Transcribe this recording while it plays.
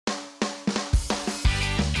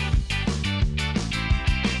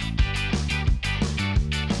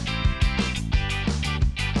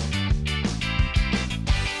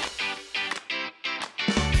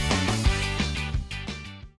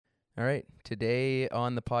All right. Today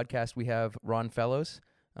on the podcast, we have Ron Fellows.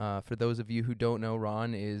 For those of you who don't know,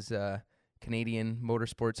 Ron is Canadian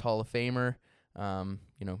Motorsports Hall of Famer,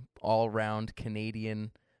 all-round Canadian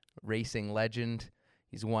racing legend.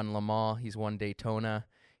 He's won Le Mans, he's won Daytona,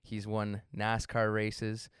 he's won NASCAR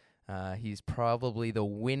races. He's probably the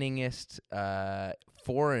winningest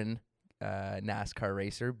foreign NASCAR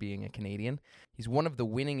racer, being a Canadian. He's one of the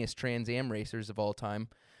winningest Trans Am racers of all time.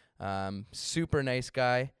 Super nice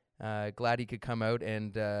guy. Glad he could come out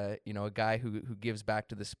and, a guy who gives back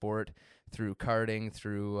to the sport through karting,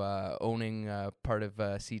 through owning part of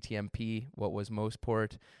CTMP, what was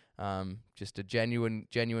Mosport. Just a genuine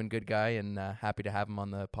good guy, and happy to have him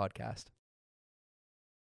on the podcast.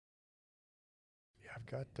 Yeah, I've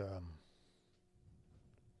got,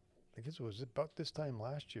 I guess it was about this time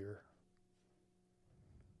last year,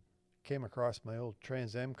 came across my old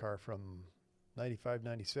Trans Am car from 95,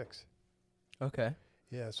 96. Okay.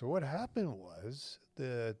 Yeah, so what happened was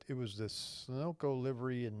that it was the Sunoco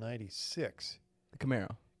livery in 96. The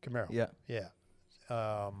Camaro. Yeah. Yeah.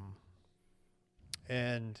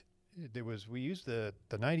 And we used the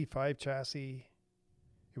 95 chassis.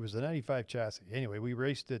 It was the 95 chassis. Anyway, we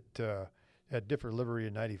raced it, had different livery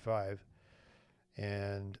in 95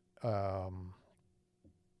 and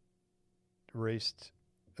raced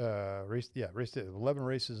it 11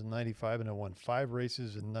 races in 95, and I won 5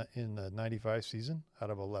 races in the 95 season out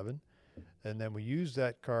of 11. And then we used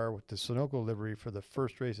that car with the Sunoco livery for the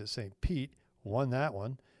first race at St. Pete, won that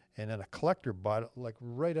one, and then a collector bought it like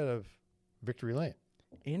right out of Victory Lane.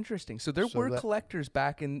 Interesting. So there were collectors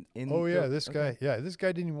back in Oh yeah, this guy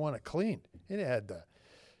didn't even want it cleaned. And it had the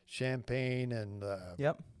champagne and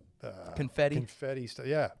confetti stuff.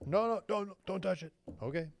 Yeah. No, don't touch it.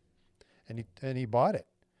 Okay. And he bought it.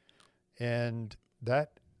 And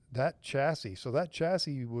that chassis, so that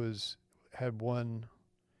chassis we won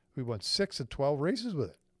 6 of 12 races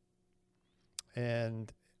with it.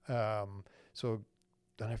 And so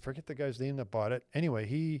then I forget the guy's name that bought it. Anyway,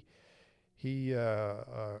 he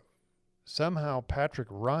somehow Patrick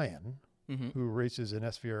Ryan, who races in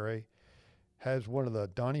SVRA, has one of the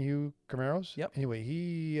Donahue Camaros. Yep. Anyway,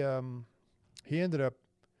 he ended up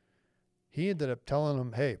telling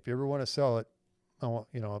him, hey, if you ever want to sell it, I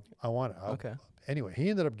want it. Okay. Anyway,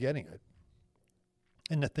 he ended up getting it.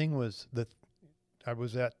 And the thing was that it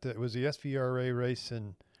was the SVRA race,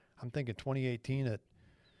 and I'm thinking 2018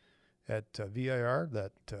 at VIR,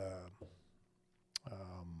 that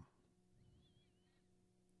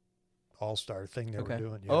all-star thing they were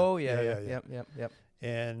doing. Yeah. Oh yeah. Yep.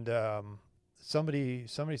 And somebody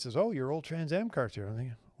says, "Oh, your old Trans Am car's here." I'm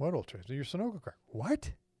thinking, "What old Trans? Your Sunoco car?"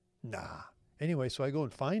 What? Nah. Anyway, so I go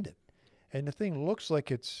and find it. And the thing looks like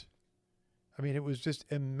it was just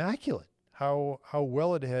immaculate how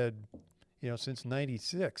well it had, since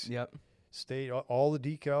 96. Yep. Stayed all the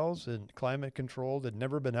decals and climate controlled, had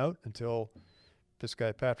never been out until this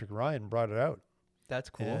guy, Patrick Ryan, brought it out. That's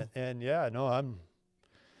cool. And yeah, no, I'm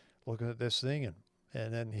looking at this thing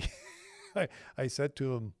and then I said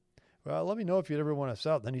to him, well, let me know if you ever want to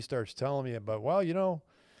sell it. Then he starts telling me about, well,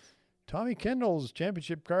 Tommy Kendall's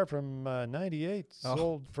championship car from 98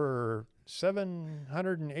 sold for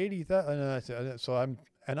 $780,000. So I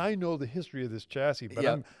know the history of this chassis,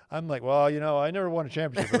 but I'm like, well, I never won a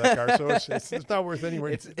championship with that car, so it's not worth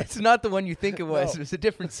anywhere. It's not the one you think it was. No. It's a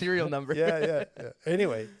different serial number. Yeah.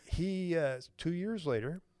 Anyway, he 2 years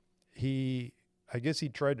later, I guess he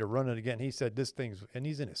tried to run it again. He said and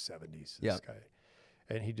he's in his 70s, this guy,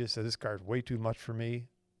 and he just said, this car's way too much for me.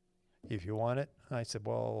 If you want it, and I said,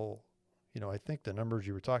 well, I think the numbers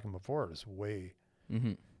you were talking before is way.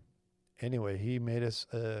 Mm-hmm. Anyway, he made us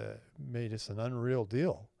an unreal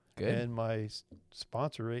deal. Good. And my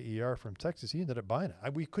sponsor, AER from Texas, he ended up buying it.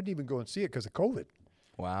 We couldn't even go and see it because of COVID.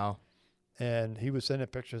 Wow. And he was sending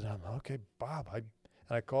pictures. And I'm like, okay, Bob.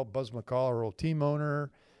 I called Buzz McCall, our old team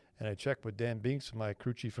owner, and I checked with Dan Binks, my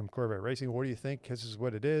crew chief from Corvette Racing. What do you think? This is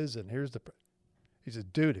what it is. And here's he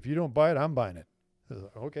said, dude, if you don't buy it, I'm buying it. I was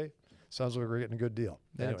like, okay. Sounds like we're getting a good deal.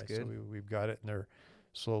 That's anyway, good. So we've got it, and they're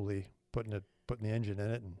slowly putting the engine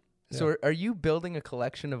in it. And so are you building a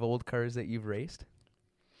collection of old cars that you've raced?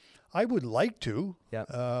 I would like to. Yeah.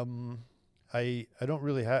 I don't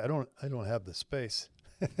really have. I don't have the space.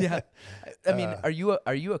 Yeah. I mean, are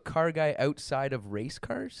you a car guy outside of race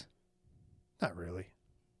cars? Not really.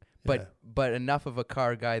 But enough of a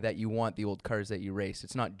car guy that you want the old cars that you race.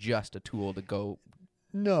 It's not just a tool to go.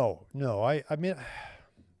 No. I mean,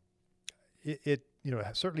 it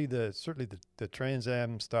certainly the Trans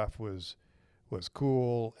Am stuff was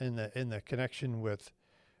cool in the connection with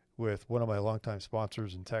one of my longtime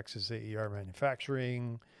sponsors in Texas, AER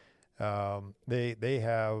Manufacturing. They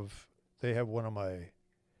have they have one of my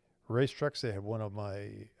race trucks. They have one of my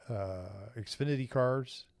Xfinity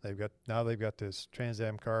cars. They've got this Trans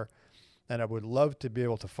Am car, and I would love to be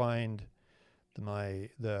able to find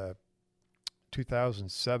the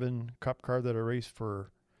 2007 Cup car that I raced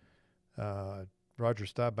for Roger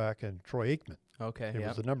Staubach and Troy Aikman. Okay, It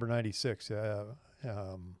was the number 96. I can't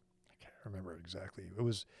remember exactly. It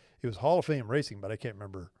was Hall of Fame racing, but I can't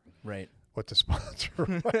remember what the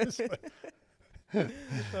sponsor was.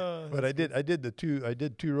 But I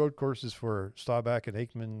did two road courses for Staubach and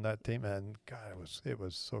Aikman that team, and God, it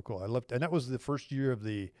was so cool. I loved, and that was the first year of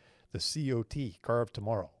the COT, Car of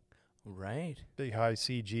Tomorrow. Right. Big high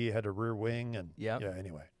CG, had a rear wing, and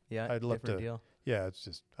anyway. Yeah, I'd love to. deal. Yeah, it's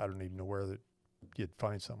just I don't even know where that you'd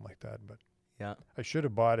find something like that, but yeah, I should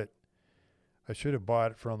have bought it. I should have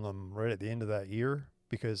bought it from them right at the end of that year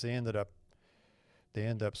because they ended up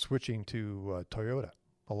switching to Toyota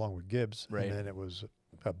along with Gibbs, right. And then it was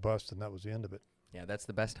a bust, and that was the end of it. Yeah, that's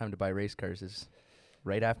the best time to buy race cars is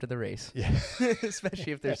right after the race. Yeah,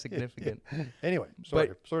 especially if they're significant. Anyway, sorry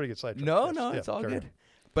to get sidetracked. No, it's all good.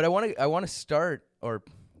 But I want to start, or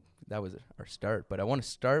that was our start. But I want to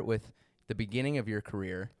start with the beginning of your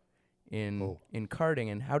career in karting,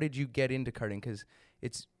 and how did you get into karting? Because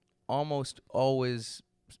it's almost always,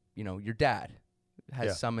 your dad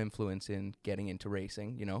has some influence in getting into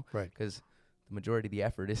racing. Right? Because the majority of the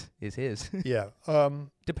effort is his. Yeah.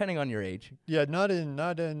 Depending on your age. Yeah, not in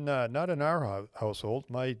our household.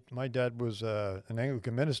 My dad was an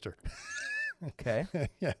Anglican minister. Okay.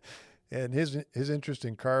 Yeah. And his interest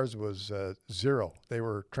in cars was zero. They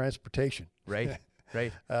were transportation. Right,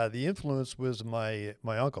 right. The influence was my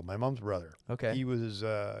uncle, my mom's brother. Okay. He was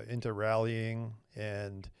into rallying,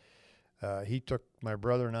 and he took my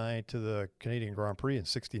brother and I to the Canadian Grand Prix in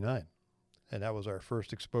 '69, and that was our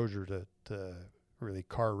first exposure to really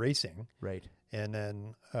car racing. Right. And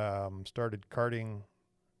then started karting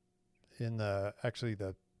in I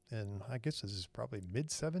guess this is probably mid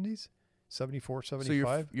 '70s. 74,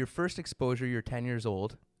 75. So your first exposure, you're 10 years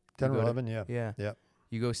old. 10 or 11, yeah. Yeah.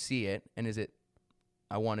 You go see it, and is it,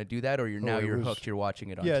 I want to do that, or you're hooked, you're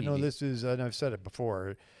watching it on TV? Yeah, no, this is, and I've said it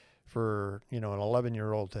before, for, an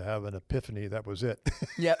 11-year-old to have an epiphany, that was it.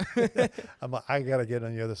 Yeah. I got to get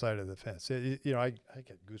on the other side of the fence. I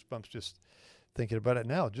get goosebumps just thinking about it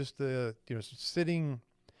now. Just sitting,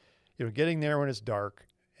 getting there when it's dark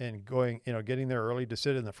and going, getting there early to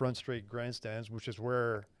sit in the front straight grandstands, which is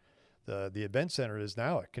where the event center is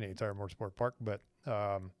now at Canadian Tire Motorsport Park, but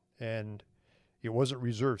and it wasn't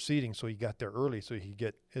reserved seating, so he got there early so he could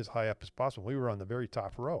get as high up as possible. We were on the very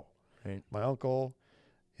top row. Right. My uncle,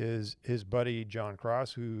 his buddy John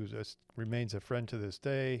Cross, who remains a friend to this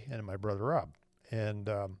day, and my brother Rob, and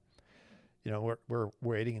we're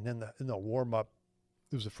waiting, and then in the warm up,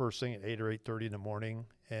 it was the first thing at 8 or 8:30 in the morning,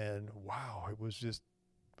 and wow, it was just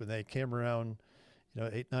when they came around,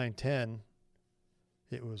 8, 9, 10.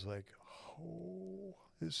 It was like, oh,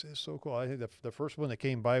 this is so cool. I think the first one that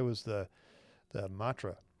came by was the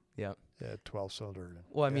Matra. Yeah. 12-cylinder.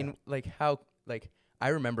 Well, I mean, I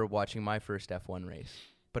remember watching my first F1 race,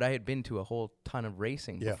 but I had been to a whole ton of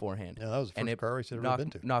racing beforehand. Yeah, that was the first car race I'd ever been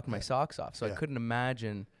to. Knocked my socks off. So I couldn't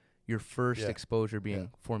imagine your first exposure being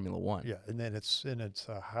Formula One. Yeah, and then it's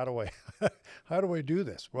how do I do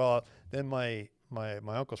this? Well, then my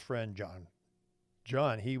uncle's friend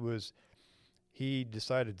John, he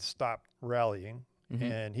decided to stop rallying,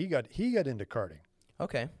 and he got into karting.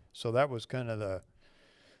 Okay. So that was kind of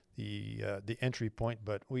the entry point.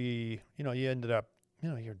 But you ended up,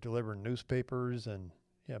 you're delivering newspapers, and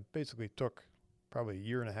basically took probably a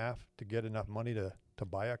year and a half to get enough money to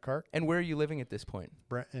buy a cart. And where are you living at this point?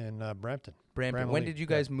 In Brampton. Brampton. When did you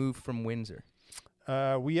guys move from Windsor?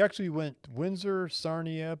 We actually went Windsor,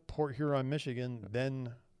 Sarnia, Port Huron, Michigan,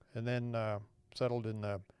 and then settled in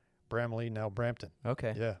Bramley, now Brampton.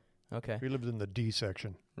 Okay. Yeah. Okay. We lived in the D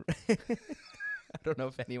section. I don't know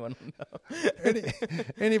if anyone will know.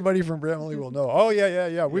 Anybody from Bramley will know. Oh,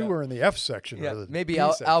 yeah. We were in the F section. Yeah. Maybe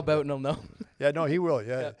Al Boughton will know. Yeah, no, he will.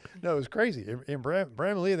 Yeah. No, it was crazy. In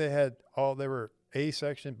Bramley, they were A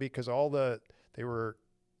section because they were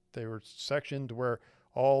sectioned where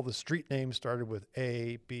all the street names started with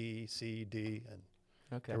A, B, C, D,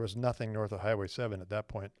 and there was nothing north of Highway 7 at that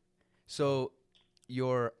point. So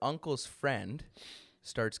your uncle's friend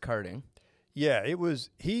starts karting. Yeah,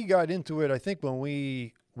 he got into it, I think, when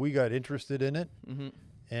we got interested in it. Mm-hmm.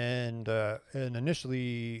 And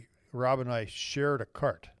initially Rob and I shared a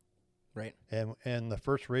cart. Right. And the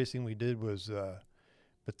first racing we did was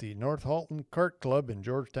at the North Halton Kart Club in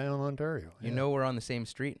Georgetown, Ontario. You know we're on the same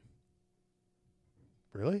street.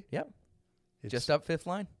 Really? Yep. It's Just up Fifth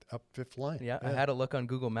Line? up Fifth Line. Yeah, I had a look on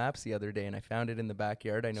Google Maps the other day, and I found it in the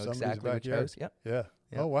backyard. I know Somebody's exactly which backyard. house. Yep. Yeah.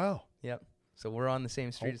 Yep. Oh, wow. Yep. So we're on the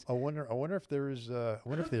same street. I wonder if there is. I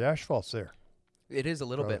wonder if the asphalt's there. It is a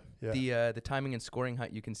little bit. Yeah. The timing and scoring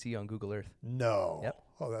hut you can see on Google Earth. No. Yep.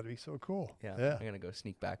 Oh, that'd be so cool. Yeah. Yeah. I'm gonna go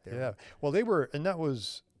sneak back there. Yeah. Well, they were, and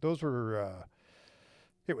those were.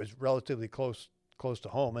 It was relatively close to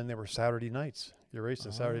home, and they were Saturday nights. You raced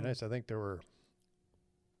on Saturday nights. I think there were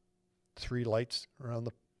 3 lights around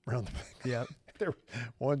the. Yeah. There,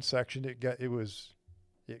 one section it got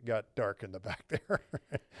dark in the back there,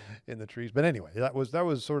 in the trees. But anyway, that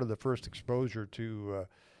was sort of the first exposure to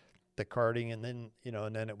the karting, and then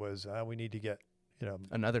it was we need to get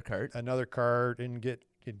Another cart. and get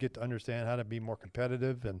to understand how to be more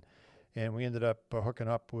competitive, and we ended up hooking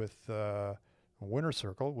up with Winter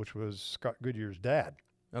Circle, which was Scott Goodyear's dad.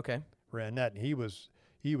 Okay. Ran that, and he was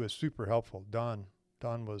super helpful. Don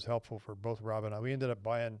was helpful for both Rob and I. We ended up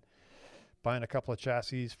buying a couple of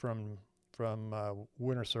chassis from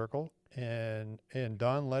Winter Circle, and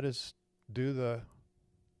Don let us do the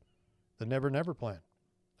Never Never plan,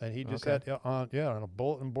 and he just had on a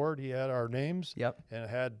bulletin board he had our names. Yep. And it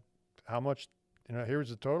had how much, here's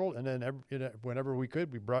the total, and then whenever we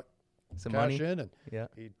could, we brought Some cash money. in, and Yeah.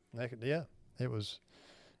 he was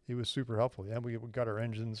super helpful. Yeah, we got our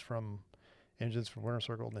engines from Winter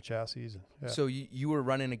Circle and the chassis. And, yeah. So you were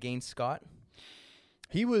running against Scott?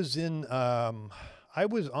 He was in. I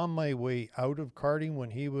was on my way out of karting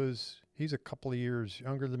when he's a couple of years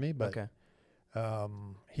younger than me, but Okay.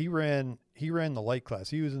 he ran the light class.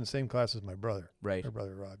 He was in the same class as my brother. Right. My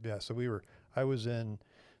brother Rob. Yeah. So I was in.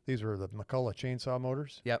 These were the McCullough chainsaw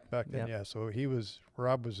motors. Yep. Back then. Yep. Yeah. So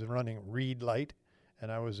Rob was running Reed light,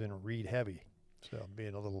 and I was in Reed heavy. So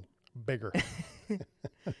being a little bigger.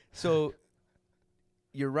 So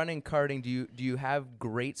you're running karting. Do you have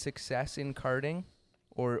great success in karting,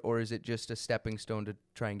 or is it just a stepping stone to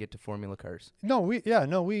try and get to Formula cars? I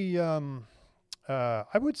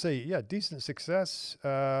would say, decent success.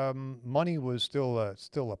 Money was still a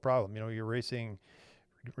problem. You're racing,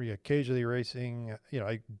 you're occasionally racing.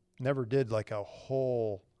 I never did like a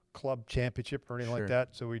whole club championship or anything Sure. like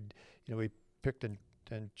that. So we picked and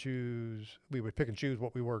choose. We would pick and choose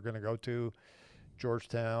what we were going to go to.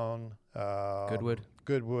 Georgetown,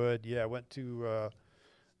 Goodwood. Yeah, I went to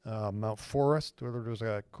Mount Forest, where there was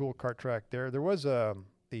a cool kart track there. There was the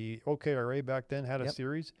OKRA back then had a Yep.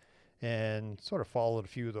 series, and sort of followed a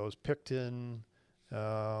few of those. Picton,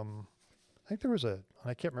 I think there was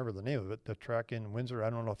I can't remember the name of it, the track in Windsor. I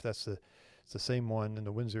don't know if it's the same one in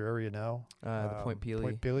the Windsor area now. The Point Peely.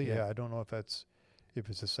 Point Peely, yeah. I don't know if it's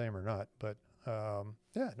the same or not, but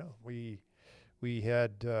we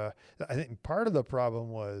had. I think part of the problem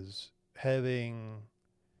was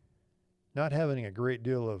not having a great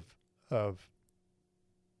deal of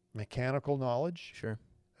mechanical knowledge. Sure.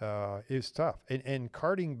 Is tough, and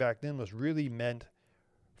karting back then was really meant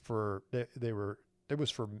for it was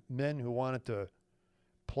for men who wanted to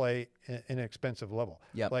play an expensive level.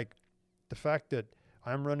 Yeah. Like the fact that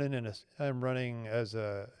I'm running as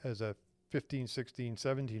a 15, 16,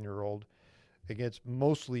 17-year-old against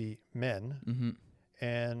mostly men, Mm-hmm.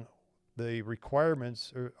 and the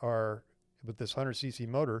requirements are with this 100cc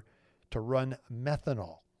motor to run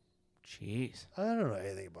methanol. Jeez. I don't know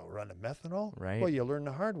anything about running methanol. Right. Well, you learn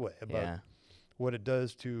the hard way about what it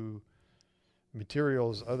does to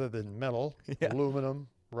materials other than metal, aluminum,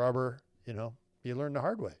 rubber. You learn the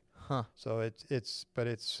hard way. Huh. So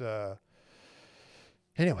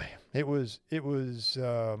anyway, it was.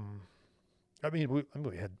 I mean,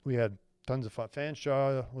 we had tons of fun.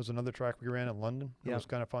 Fanshawe was another track we ran in London. It was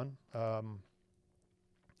kind of fun.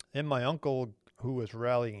 And my uncle, who was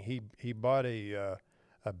rallying, he bought a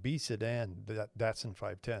B sedan, Datsun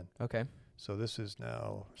 510. Okay. So this is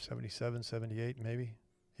now 77, 78 maybe,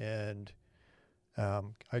 and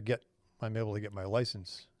I'm able to get my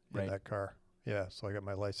license in that car. Yeah, so I got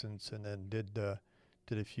my license, and then did a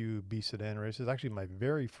few B sedan races. Actually, my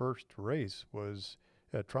very first race was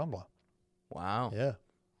at Tremblant. Wow. Yeah.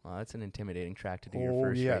 Well, that's an intimidating track to do your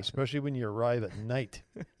first race. Especially when you arrive at night.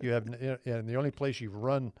 You have, and the only place you've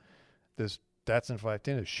run this Datsun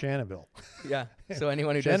 510 is Shannonville. Yeah. So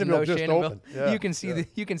anyone who doesn't know just Shannonville, opened. Yeah, you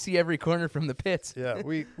can see every corner from the pits. Yeah,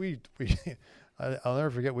 we I'll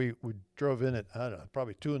never forget. We drove in at, I don't know,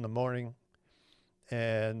 probably 2 a.m,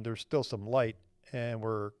 and there's still some light, and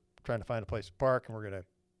we're trying to find a place to park, and we're gonna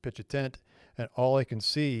pitch a tent, and all I can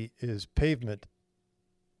see is pavement.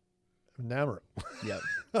 Namur.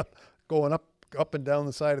 Yep. Going up and down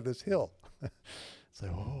the side of this hill. It's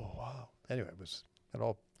like, oh wow. Anyway, it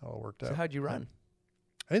all worked out. So how'd you run?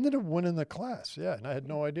 I ended up winning the class. Yeah, and I had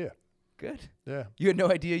no idea. Good. Yeah. You had no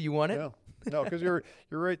idea you won it? No, because you're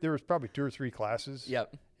right. There was probably 2 or 3 classes.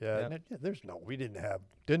 Yep. Yeah. Yep. And we didn't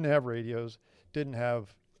have radios, didn't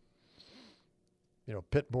have,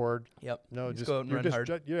 pit board. Yep. No, You just go out and run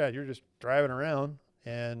hard. You're just driving around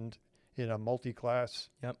and in a multi-class.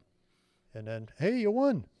 Yep. And then, hey, you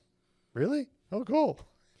won. Really? Oh, cool.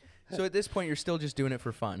 So at this point, you're still just doing it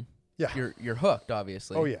for fun. Yeah. You're hooked,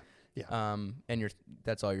 obviously. Oh, yeah. Yeah. And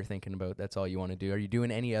that's all you're thinking about. That's all you want to do. Are you doing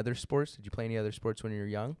any other sports? Did you play any other sports when you were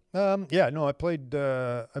young? Yeah, no, I played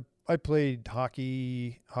I played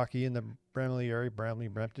hockey in the Bramalea area,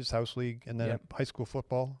 Brampton House League, and then high school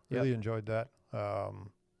football. Really enjoyed that.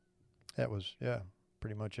 That was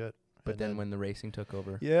pretty much it. But then when the racing took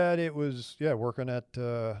over. Yeah, it was working at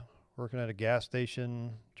a gas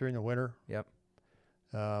station during the winter. Yep.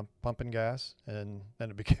 Pumping gas, and then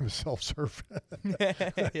it became a self-serve.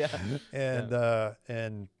 Yeah.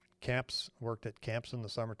 And camps, worked at camps in the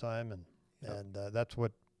summertime, and that's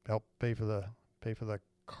what helped pay for the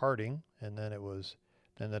karting. And then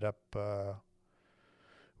ended up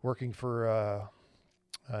working for a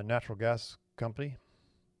natural gas company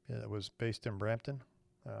that was based in Brampton,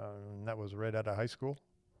 and that was right out of high school.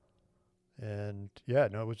 And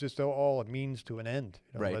it was just all a means to an end.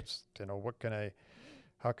 Right.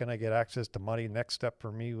 How can I get access to money? Next step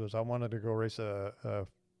for me was I wanted to go race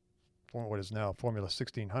what is now Formula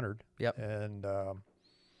 1600. Yep. And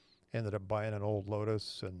ended up buying an old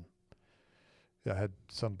Lotus, and I had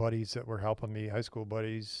some buddies that were helping me, high school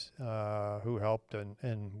buddies, who helped,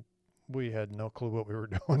 and we had no clue what we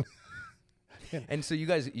were doing. And so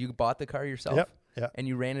you bought the car yourself? Yep. Yeah. And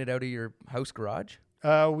you ran it out of your house garage?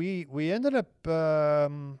 We ended up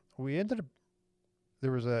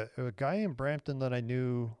there was a guy in Brampton that I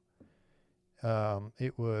knew.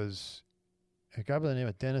 It was a guy by the name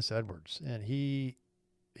of Dennis Edwards, and he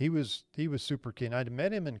was super keen. I'd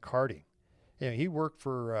met him in karting. He worked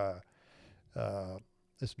for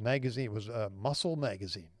this magazine. It was Muscle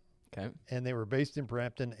Magazine. Okay. And they were based in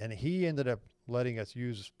Brampton, and he ended up letting us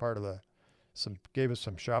use part of gave us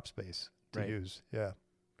some shop space to use. Yeah.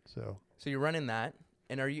 So you're running that.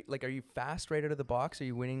 And are you fast right out of the box? Are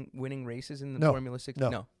you winning races in the No. Formula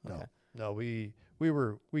 16? No. Okay. No, we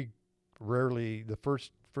rarely, the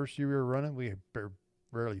first year we were running, we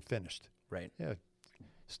rarely finished. Right. Yeah.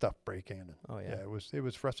 Stuff breaking. And Oh yeah. it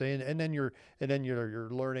was frustrating. And then you're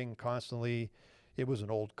learning constantly. It was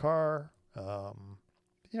an old car.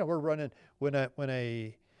 We're running when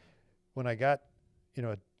I got,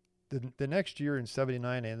 the next year in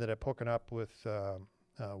 '79, I ended up hooking up with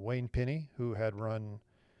Wayne Pinney, who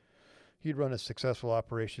he'd run a successful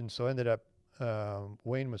operation. So ended up,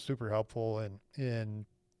 Wayne was super helpful in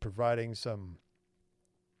providing some,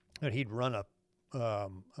 and he'd run a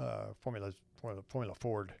Formula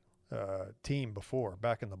Ford team before,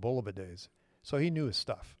 back in the Bulova days. So he knew his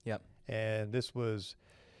stuff. Yep. And this was,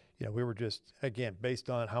 we were just, again, based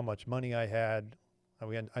on how much money I had, I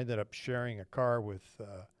ended up sharing a car with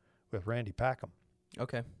Randy Packham.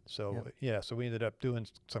 Okay. So so we ended up doing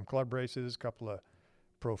some club races, a couple of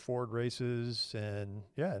pro Ford races, and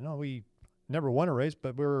we never won a race,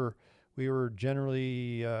 but we were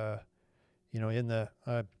generally in the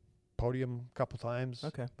podium a couple times.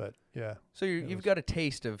 Okay. But yeah. So you've got a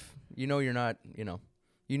taste of you're not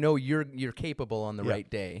you're capable on the right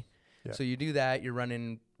day. Yeah. So you do that. You're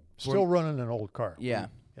running. Still running an old car. Yeah.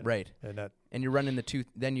 Right. And you're running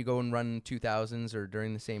then you go and run 2000s or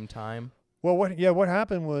during the same time. Well, what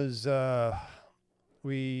happened was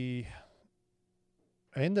we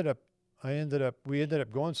ended up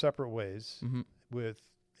going separate ways in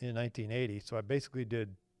 1980. So I basically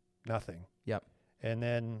did nothing. Yep. And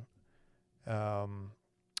then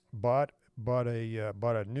bought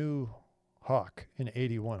a new Hawk in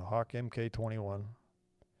 '81, a Hawk MK21.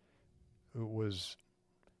 It was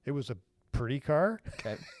a pretty car.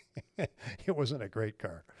 Okay. It wasn't a great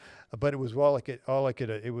car, but it was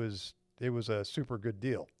it was a super good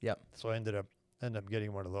deal. Yep. So I ended up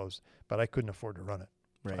getting one of those, but I couldn't afford to run it.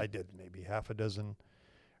 Right. I did maybe half a dozen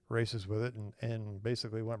races with it, and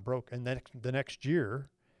basically went broke. And then the next year,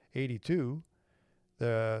 '82,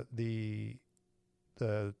 the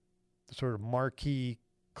sort of marquee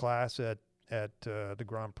class at the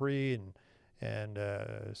Grand Prix and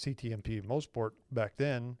CTMP Motorsport back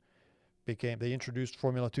then they introduced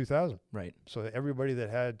Formula 2000. Right. So everybody that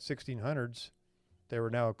had 1600s, they were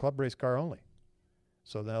now a club race car only.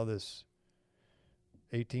 So now this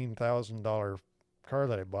 $18,000 car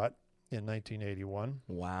that I bought in 1981.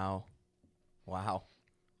 Wow.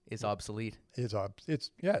 Is obsolete. It's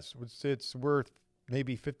worth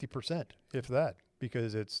maybe 50%, if that,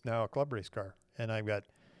 because it's now a club race car. And I got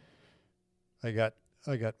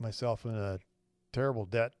myself in a terrible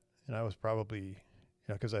debt, and I was probably,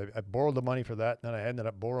 because I borrowed the money for that, and then I ended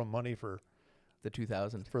up borrowing money for The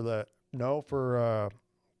 2000.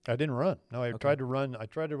 I didn't run. No, I Okay. tried to run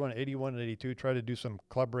 81 and 82, tried to do some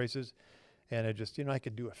club races, and I just, I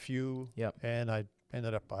could do a few. Yep. And I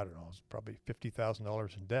ended up, I don't know, it was probably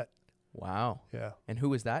 $50,000 in debt. Wow. Yeah. And who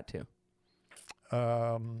was that to?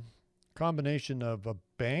 Combination of a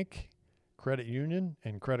bank, credit union,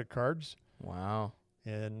 and credit cards. Wow.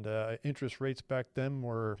 And interest rates back then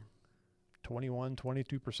were 21,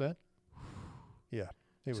 22%. Yeah.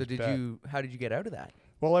 It So was bad. how did you get out of that?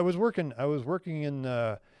 Well, I was working for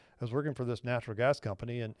this natural gas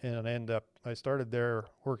company, and I started there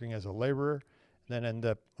working as a laborer, then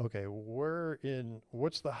ended up, okay,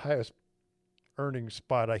 what's the highest earning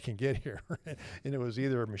spot I can get here? And it was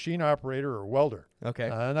either a machine operator or welder. Okay.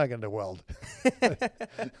 I'm not going to weld.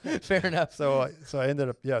 Fair enough. So I ended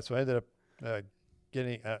up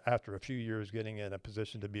getting, after a few years, getting in a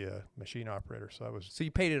position to be a machine operator. So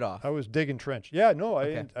you paid it off. I was digging trench. Yeah, no,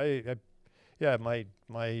 Okay.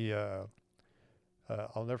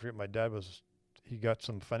 I'll never forget, my dad he got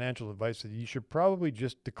some financial advice that you should probably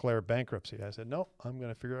just declare bankruptcy. I said, no, I'm going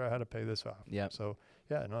to figure out how to pay this off. Yeah. So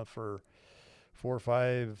yeah, not for 4 or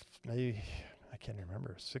 5, maybe, I can't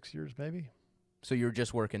remember, 6 years maybe. So you were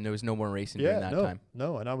just working. There was no more racing during that time.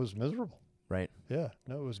 No, and I was miserable. Right. Yeah,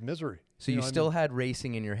 no, it was misery. So you still had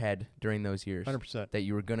racing in your head during those years. 100%. That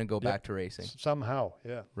you were going to go back to racing. Somehow,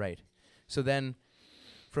 yeah. Right. So then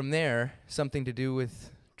from there, something to do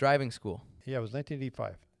with driving school. Yeah, it was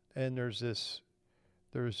 1985. And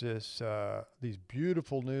these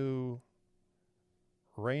beautiful new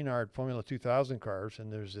Reynard Formula 2000 cars,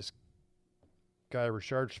 and there's this guy,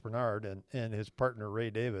 Richard Spernard, and his partner, Ray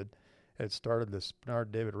David, had started the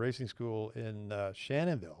Spernard David Racing School in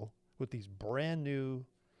Shannonville with these brand new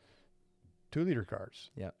 2-liter cars.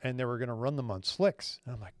 Yeah. And they were going to run them on slicks.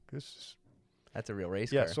 And I'm like, That's a real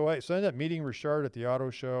race yeah. car. So I ended up meeting Richard at the auto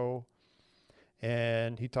show,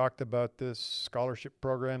 and he talked about this scholarship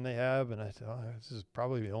program they have, and I thought, this is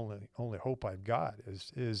probably the only hope I've got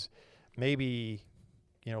is maybe,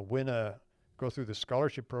 go through the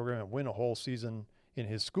scholarship program and win a whole season in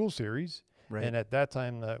his school series. Right. And at that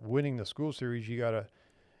time, winning the school series, you got a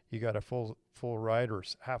full ride or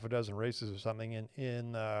half a dozen races or something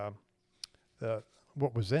in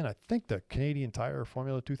what was then, I think, the Canadian Tire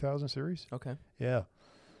Formula 2000 series. Okay. Yeah.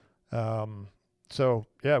 So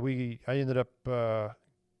yeah, I ended up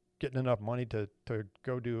getting enough money to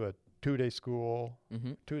go do a 2-day school,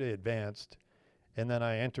 2-day advanced, and then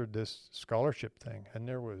I entered this scholarship thing, and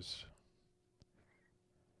there was,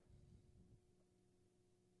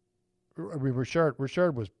 Richard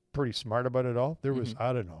was pretty smart about it all. There was,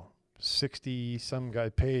 I don't know, 60 some guy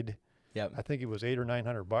paid. Yep. I think it was $800 or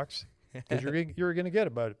 $900 because you're going to get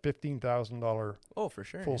about $15,000. Oh, for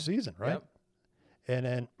sure. Full season, right? Yep. And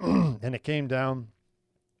then and it came down.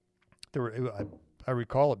 I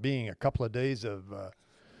recall it being a couple of days of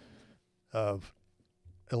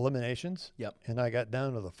eliminations. Yep. And I got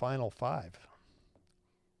down to the final 5.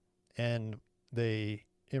 And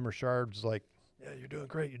Richard's like, yeah, you're doing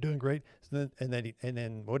great. So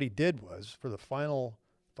then what he did was, for the final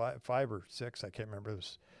 5 or 6, I can't remember, it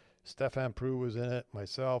was Stefan Prue was in it,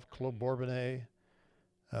 myself, Claude Bourbonnais,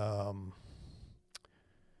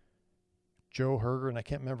 Joe Herger, and I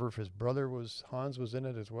can't remember if his brother Hans was in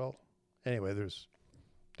it as well. Anyway,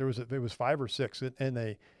 there was 5 or 6,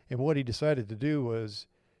 and what he decided to do was,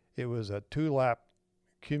 it was a 2-lap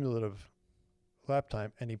cumulative lap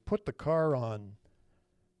time, and he put the car on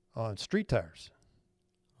street tires.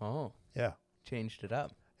 Oh. Yeah. Changed it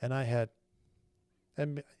up. And I had,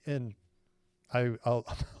 and I'll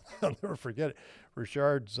never forget it.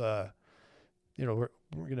 Richard's, we're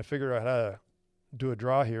going to figure out how to do a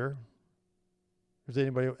draw here. Does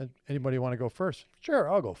anybody want to go first?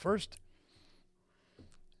 Sure, I'll go first.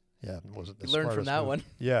 Yeah, it wasn't the Learn from smartest that move. one.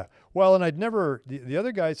 Yeah. Well, and I'd never, the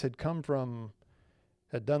other guys had done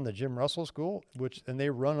the Jim Russell school, and they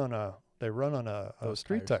run on a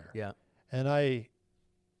street tires. tire. Yeah. And I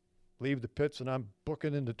leave the pits, and I'm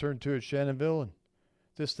booking into turn 2 at Shannonville, and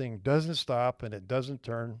this thing doesn't stop and it doesn't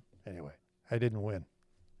turn. Anyway, I didn't win.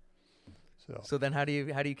 So then how do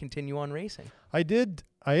you continue on racing? I ended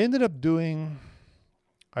up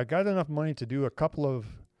I got enough money to do a couple of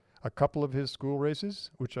his school races,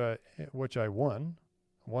 which I won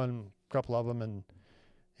a couple of them,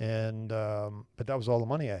 but that was all the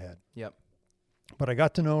money I had. Yep. But I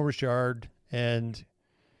got to know Richard, and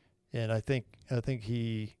I think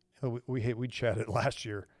we chatted last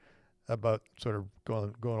year about sort of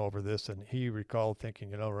going over this, and he recalled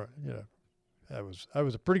thinking, I was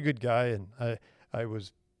a pretty good guy, and I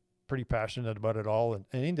was pretty passionate about it all, and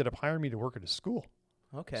he ended up hiring me to work at his school.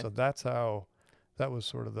 Okay. So that was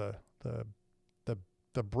sort of the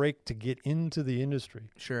break to get into the industry.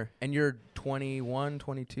 Sure. And you're 21,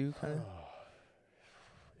 22 kind of?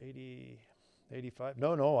 80, 85.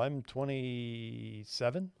 No, I'm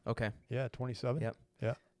 27. Okay. Yeah, 27. Yep.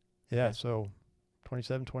 Yeah. Okay. So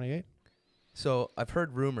 27, 28. So I've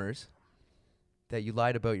heard rumors that you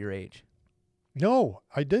lied about your age. No,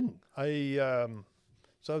 I didn't.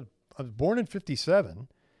 So I was born in 57,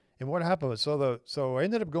 and what happened was so I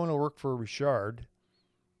ended up going to work for Richard,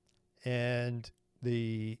 and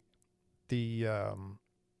and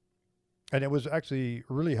it was actually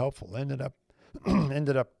really helpful. Ended up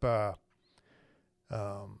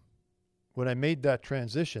when I made that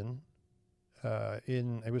transition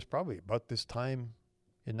it was probably about this time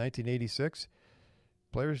in 1986.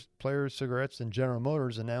 Players Cigarettes and General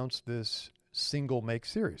Motors announced this single make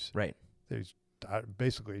series. Right. There's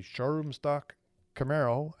basically showroom stock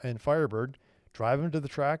Camaro and Firebird, drive them to the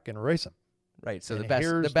track and race them. Right. So And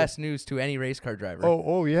the best news to any race car driver.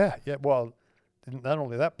 Oh yeah. Well, not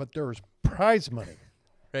only that, but there was prize money.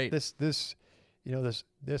 Right. This was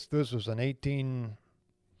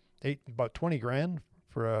about 20 grand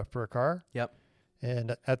for a car. Yep.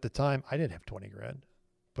 And at the time, I didn't have 20 grand,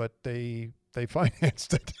 but they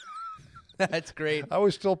financed it. That's great. I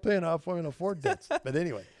was still paying off one of Ford debts. But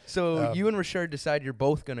anyway. So you and Richard decide you're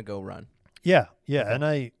both going to go run. Yeah.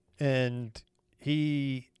 Okay. And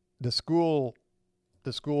the school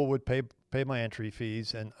would pay my entry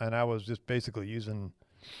fees, and I was just basically using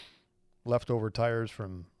leftover tires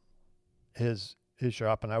from his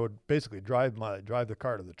shop, and I would basically drive the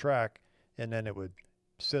car to the track, and then it would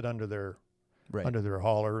sit under their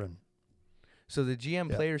hauler. And so the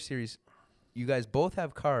GM Player Series, you guys both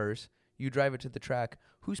have cars. You drive it to the track.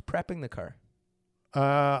 Who's prepping the car?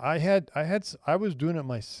 I was doing it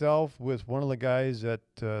myself with one of the guys at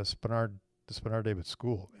Spinard David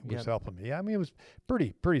School. He was helping me. Yeah, I mean, it was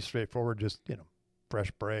pretty straightforward. Just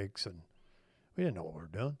fresh brakes, and we didn't know what we were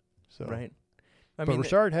doing. So right. But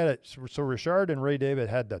Richard had it. So Richard and Ray David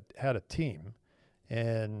had a team,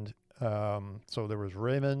 and so there was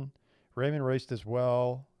Raymond. Raymond raced as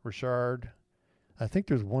well. Richard. I think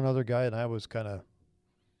there's one other guy, and I was kind of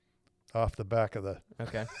off the back of the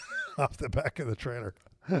off the back of the trailer.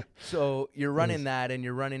 So you're running that, and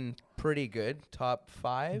you're running pretty good, top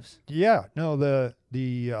fives. Yeah. No,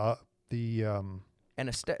 and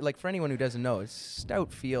like for anyone who doesn't know, it's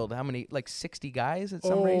stout field. How many? Like 60 guys at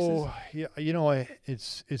some races. Oh, yeah.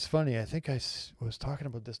 It's funny. I think I was talking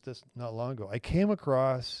about this not long ago. I came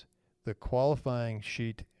across the qualifying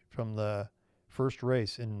sheet from the first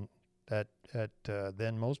race at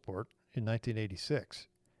then Mosport in 1986,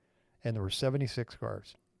 and there were 76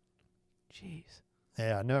 cars. Jeez.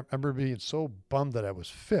 Yeah, I remember being so bummed that I was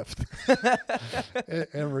fifth.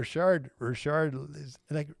 and Richard is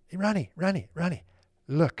like, Ronnie,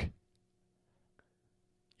 look,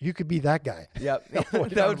 you could be that guy. Yep.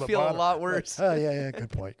 That would feel a lot worse. Oh, yeah, good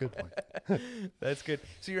point. That's good.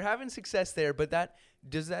 So you're having success there, but that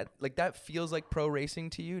feels like pro racing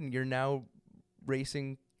to you, and you're now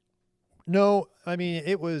racing? No, I mean,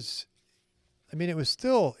 it was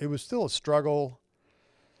still a struggle.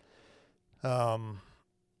 And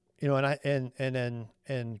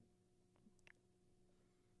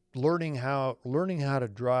learning how to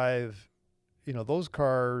drive, those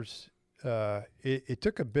cars, it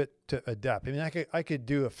took a bit to adapt. I mean, I could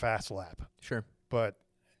do a fast lap. Sure. But,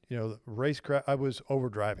 the racecraft, I was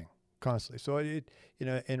overdriving constantly. So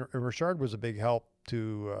and Richard was a big help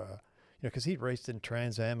to, cause he'd raced in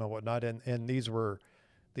Trans Am and whatnot. And these were,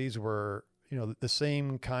 the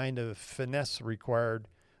same kind of finesse required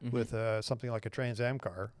with something like a Trans Am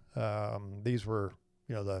car. These were,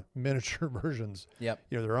 the miniature versions. Yep.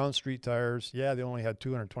 They're on street tires. Yeah, they only had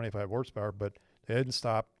 225 horsepower, but they didn't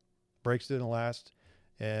stop. Brakes didn't last,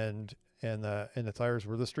 and the tires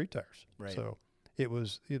were the street tires. Right. So it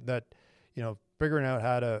was that, figuring out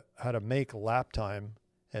how to make lap time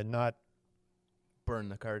and not burn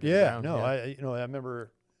the car to the ground. No, I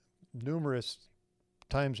remember numerous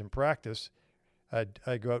times in practice,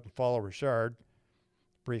 I'd go out and follow Richard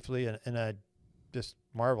briefly, and I'd just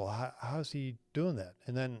marvel, how's he doing that?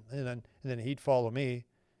 And then he'd follow me,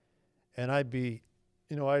 and I'd be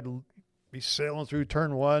sailing through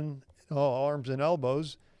turn one, all arms and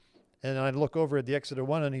elbows, and I'd look over at the exit of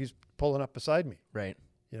one, and he's pulling up beside me. Right.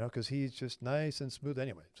 Because he's just nice and smooth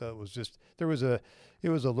anyway. So it was just it was a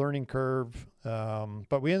learning curve,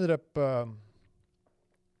 but we ended up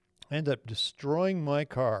destroying my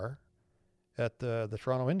car at the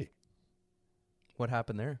Toronto Indy. What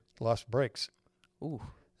happened there? Lost brakes. Ooh.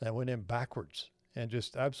 I went in backwards, and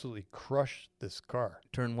just absolutely crushed this car.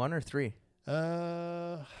 Turn 1 or 3?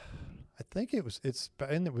 I think it was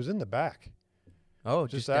in the back. Oh,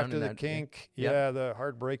 Just down after in the that, kink. yeah. Yeah, the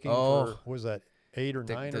hard braking Oh. for, was that 8 or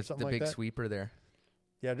 9 or something the like big that? sweeper there.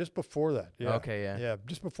 Yeah, just before that. Yeah. Okay, yeah. Yeah,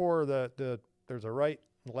 just before there's a right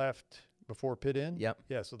and left before pit in. Yep.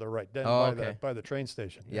 Yeah, so the right down Oh, okay. by the train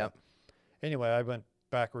station. Yeah. Yep. Anyway, I went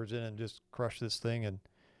backwards in and just crushed this thing,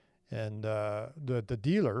 and the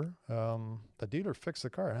dealer fixed the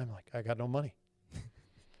car, and I'm like, I got no money.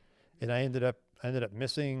 And I ended up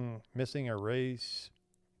missing a race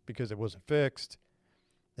because it wasn't fixed.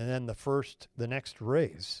 And then the next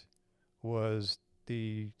race was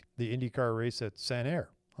the IndyCar race at San Air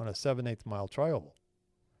on a 7/8 mile tri-oval.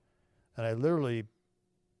 And I literally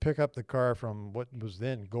pick up the car from what was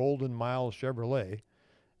then Golden Mile Chevrolet,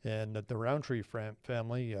 and the Roundtree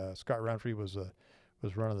family, Scott Roundtree was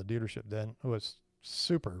running the dealership then. It was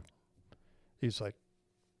super. He's like,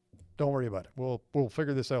 don't worry about it. We'll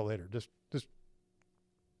figure this out later. Just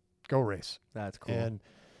go race. That's cool. And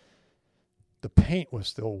the paint was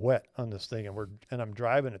still wet on this thing, and I'm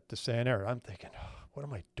driving it to San Air. I'm thinking, what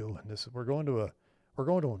am I doing? We're going to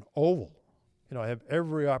an oval. You know, I have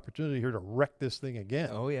every opportunity here to wreck this thing again.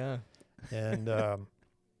 Oh yeah. And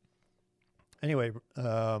anyway,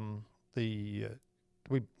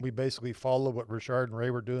 we basically followed what Richard and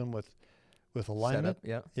Ray were doing with alignment.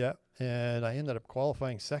 Setup, Yeah. And I ended up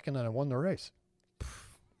qualifying second, and I won the race.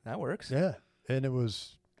 that works. Yeah. And it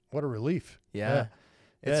was, what a relief. Yeah.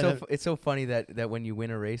 Yeah. It's so funny that when you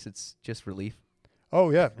win a race, it's just relief.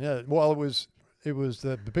 Oh yeah. Yeah. Well, it was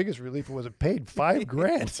the biggest relief was it paid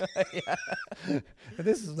 $5,000. And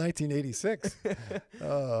this is 1986.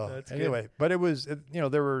 That's anyway, good. but it was,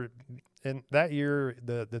 there were, in that year,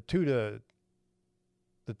 the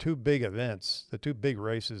two big events, the two big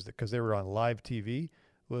races, because they were on live TV,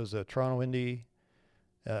 was Toronto Indy,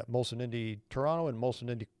 Molson Indy Toronto, and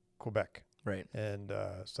Molson Indy Quebec. Right. And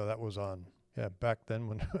so that was on, back then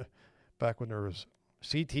when there was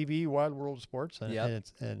CTV, Wild World Sports,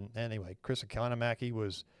 and anyway, Chris Economaki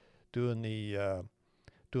was doing the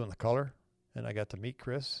color, and I got to meet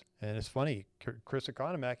Chris. And it's funny, Chris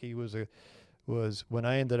Economaki was when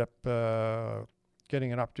I ended up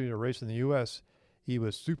getting an opportunity to race in the U.S. He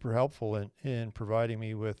was super helpful in providing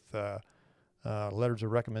me with letters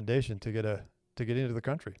of recommendation to get into the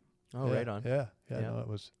country. Oh, right on. Yeah. No, it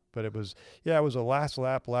was a last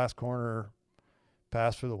lap, last corner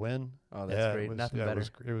pass for the win. Oh, that's great. Nothing better.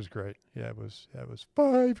 It was great. Yeah, it was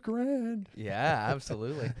 $5,000. Yeah,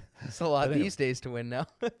 absolutely. It's a lot these days to win now.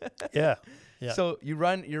 Yeah. So you're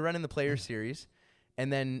running the Players Series,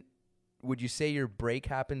 and then would you say your break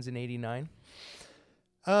happens in '89?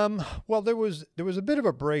 Well, there was a bit of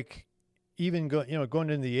a break, even going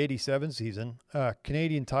into the '87 season.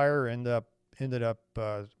 Canadian Tire ended up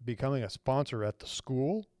becoming a sponsor at the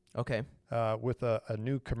school. Okay. With a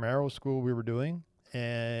new Camaro school we were doing,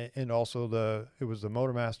 and also it was the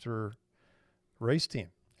Motormaster race team,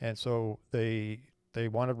 and so they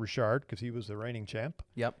wanted Richard because he was the reigning champ.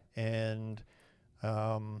 Yep. And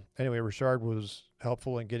anyway, Richard was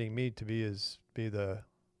helpful in getting me to be the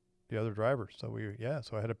other driver. So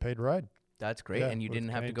so I had a paid ride. That's great, and you didn't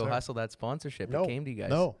have to go hustle that sponsorship. No, it came to you guys.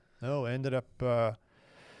 No. Ended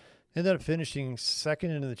up finishing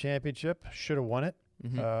second into the championship. Should have won it.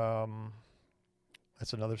 Mm-hmm.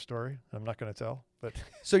 That's another story I'm not going to tell. But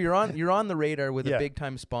so you're on the radar with a big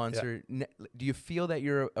time sponsor. Yeah. Do you feel that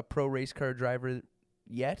you're a pro race car driver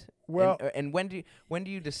yet? Well, and when do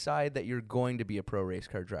you decide that you're going to be a pro race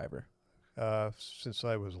car driver? Since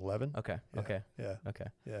I was 11. Okay. Yeah. Okay. Yeah. Okay.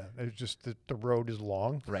 Yeah. It's just the road is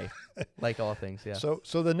long. Right. Like all things. Yeah. So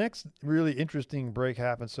the next really interesting break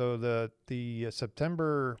happened. So the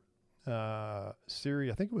September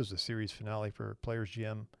series, I think it was the series finale for Players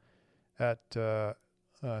GM at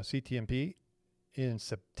CTMP in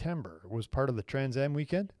September, was part of the Trans Am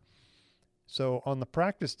weekend. So on the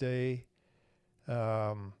practice day,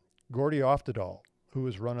 Gordy Oftedal, who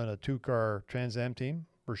was running a 2-car Trans Am team,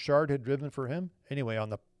 Richard had driven for him. Anyway, on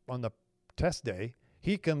the test day,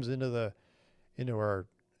 he comes under the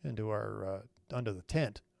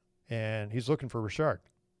tent, and he's looking for Richard,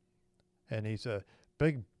 and he's a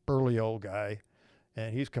big burly old guy,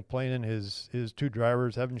 and he's complaining his 2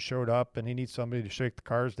 drivers haven't showed up, and he needs somebody to shake the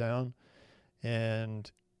cars down,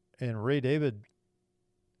 and Ray David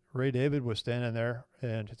was standing there,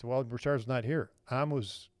 and he said, well, Richard's not here. I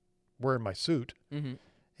was wearing my suit, mm-hmm.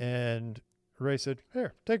 and Ray said,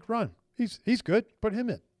 here, take a run. He's good. Put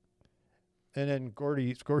him in. And then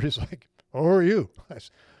Gordy's like, oh, who are you?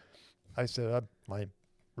 I said, I'm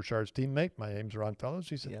Richard's teammate. My name's Ron Fellows.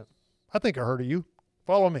 He said, yep. I think I heard of you.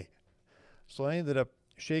 Follow me. So I ended up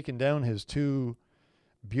shaking down his 2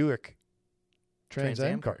 Buick Trans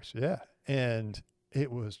Am cars. Yeah. And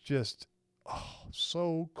it was just,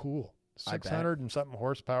 so cool. I bet. 600 and something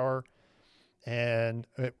horsepower. And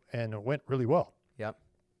it went really well. Yep.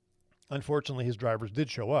 Unfortunately, his drivers did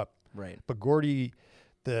show up. Right. But Gordy,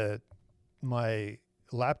 my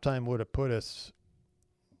lap time would have put us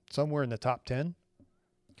somewhere in the top 10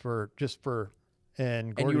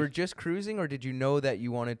 and Gordy, And you were just cruising, or did you know that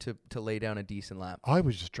you wanted to lay down a decent lap? I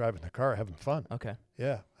was just driving the car, having fun. Okay.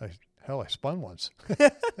 Yeah. I spun once.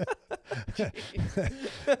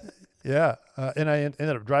 Yeah. And I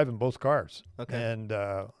ended up driving both cars. Okay.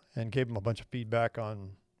 And gave him a bunch of feedback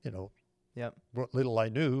on, Yep. what little I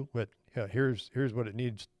knew, but here's what it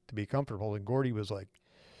needs to be comfortable. And Gordy was like,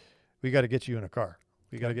 we got to get you in a car.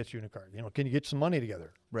 We got to get you in a car. Can you get some money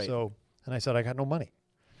together? Right. So, and I said, I got no money.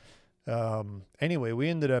 Anyway, we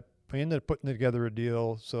ended up putting together a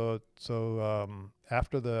deal. So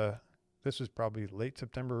after this was probably late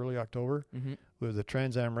September, early October, Mm-hmm. with the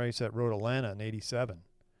Trans Am race at Road Atlanta in '87.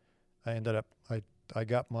 I ended up, I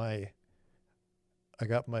got my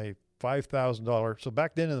 $5,000. So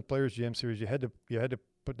back then in the Players GM Series, you had to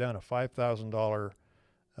put down a $5,000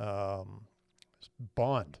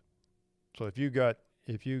 bond. So if you got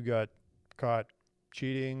caught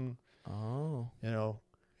cheating,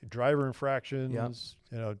 driver infractions,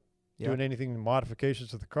 doing anything doing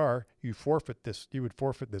to the car, you would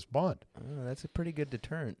forfeit this bond. Oh, that's a pretty good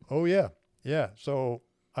deterrent. Oh yeah. Yeah. So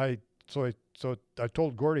I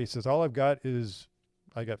told Gordy, he says, all I've got is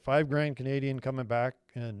I got $5,000 Canadian coming back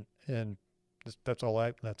and that's all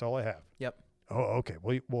I have. Yep. Oh, okay.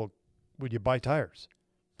 Well, would you buy tires?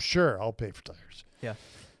 Sure. I'll pay for tires. Yeah.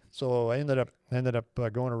 So I ended up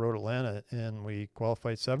going to Road Atlanta, and we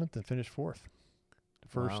qualified 7th and finished 4th.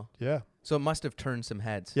 First. Wow. Yeah. So it must have turned some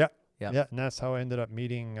heads. Yeah. Yep. Yeah. And that's how I ended up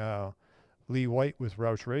meeting Lee White with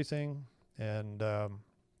Roush Racing, and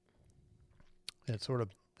it sort of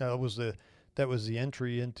that was the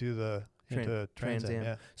entry into Trans Am.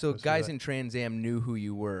 Yeah. So guys in Trans Am knew who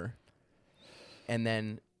you were, and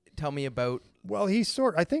then tell me about. Well, I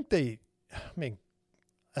think the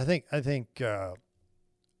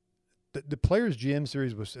Players GM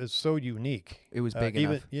Series is so unique. It was big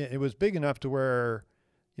enough. Yeah, it was big enough to where,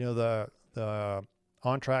 the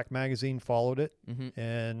On Track magazine followed it, Mm-hmm.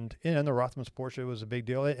 and the Rothmans Porsche was a big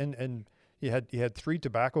deal. And you had 3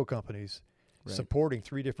 tobacco companies supporting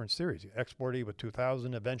 3 different series. Exporty with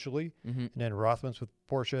 2000 eventually, Mm-hmm. and then Rothmans with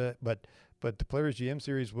Porsche. But the Players GM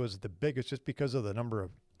Series was the biggest just because of the number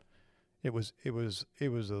of. It was the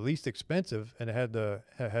least expensive, and it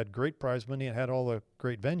had great prize money and had all the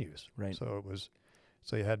great venues. Right. So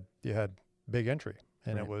you had big entry,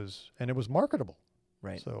 and Right. it was marketable.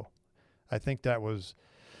 Right. So I think that was,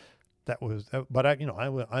 but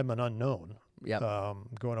I'm an unknown. Yeah.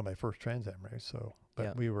 Going on my first Trans Am race. So, but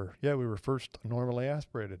Yeah. we were first normally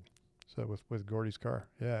aspirated. So with Gordy's car.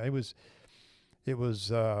 Yeah, it was,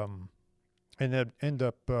 and it ended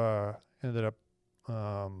up,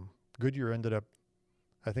 Goodyear ended up,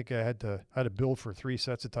 I think I had to build for 3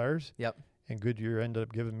 sets of tires. Yep. And Goodyear ended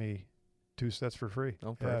up giving me 2 sets for free.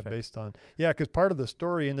 Oh, perfect. Yeah, because part of the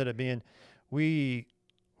story ended up being, we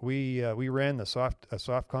ran a soft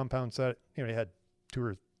compound set. You had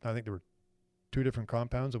I think there were 2 different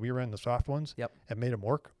compounds, and we ran the soft ones. Yep. And made them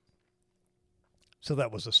work. So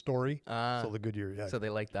that was the story. So the Goodyear, yeah. So they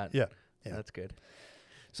like that. Yeah. Yeah. That's good.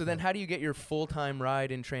 So then, how do you get your full-time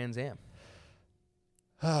ride in Trans Am?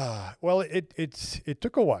 Well, it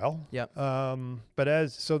took a while. Yep. But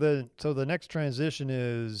the next transition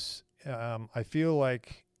is, I feel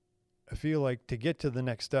like to get to the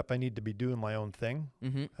next step, I need to be doing my own thing.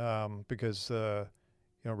 Mm-hmm. Because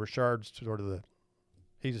Richard's sort of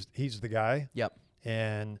he's the guy. Yep.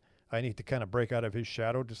 And I need to kind of break out of his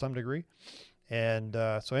shadow to some degree. And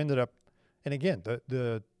so I ended up, and again,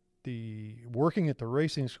 the working at the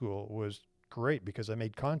racing school was great because I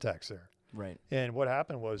made contacts there. Right. And what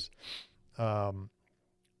happened was,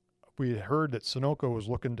 we had heard that Sunoco was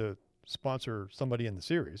looking to sponsor somebody in the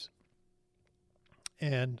series,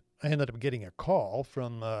 and I ended up getting a call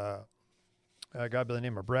from a guy by the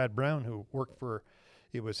name of Brad Brown, who worked for,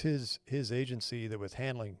 it was his agency that was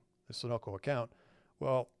handling the Sunoco account.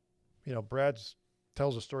 Well, Brad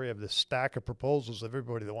tells a story of this stack of proposals of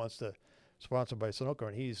everybody that wants to sponsor by Sunoco,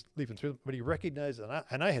 and he's leafing through them, but he recognized,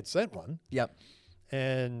 and I had sent one. Yep.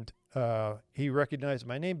 And he recognized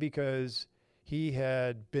my name because he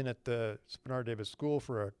had been at the Spinard Davis School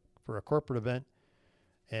for a corporate event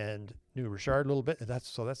and knew Richard a little bit. And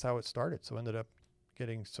that's how it started. So I ended up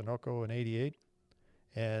getting Sunoco in '88,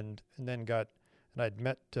 and then I'd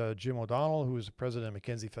met Jim O'Donnell, who was the president of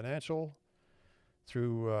McKinsey Financial,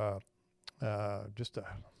 just a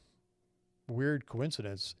weird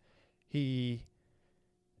coincidence, he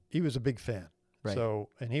was a big fan. Right. So,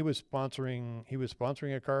 and he was sponsoring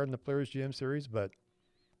a car in the Players GM Series, but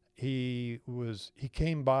he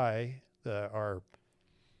came by our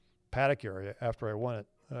paddock area after I won it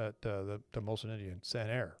at the Molson Indian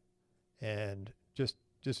Sanair, and just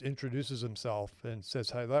introduces himself and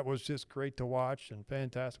says, "Hi, that was just great to watch and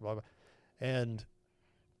fantastic." Blah, blah. And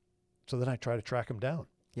so then I try to track him down.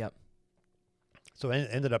 Yep. So I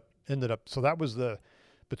ended up. So that was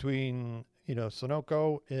between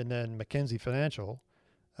Sunoco and then Mackenzie Financial,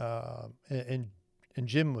 and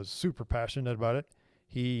Jim was super passionate about it.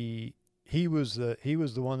 He was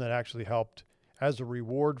the one that actually helped as a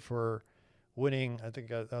reward for winning. I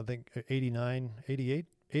think 89, 88,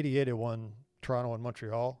 88. I won Toronto and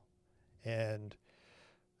Montreal, and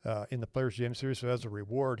in the Players GM Series. So as a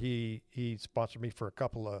reward, he sponsored me for a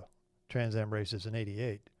couple of Trans Am races in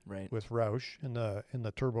 '88. Right. With Roush in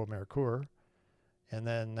the Turbo Mercure, and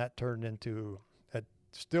then that turned into. I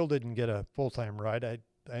still didn't get a full-time ride. I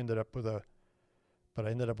ended up with a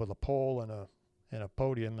pole and a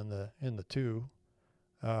podium in the two.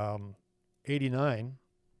 89,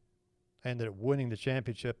 I ended up winning the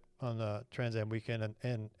championship on the Trans Am weekend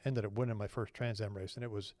and ended up winning my first Trans Am race. And it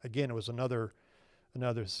was another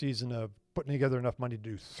season of putting together enough money to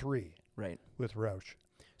do 3. Right. With Roush.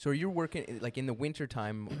 So you're working like in the winter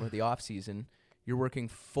time or the off season, you're working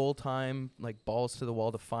full time, like balls to the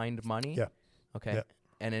wall to find money. Yeah. Okay. Yeah.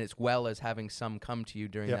 And as well as having some come to you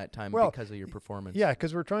during that time because of your performance. Yeah,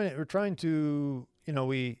 because we're trying to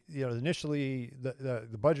initially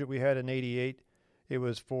the budget we had in '88, it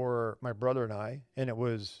was for my brother and I, and it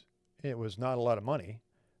was not a lot of money,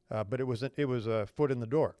 but it was a foot in the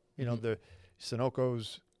door. The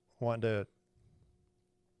Sunocos wanted to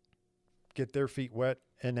get their feet wet,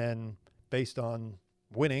 and then based on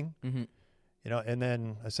winning, and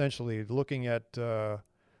then essentially looking at the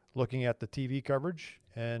TV coverage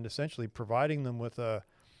and essentially providing them with a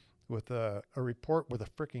report with a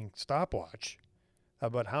freaking stopwatch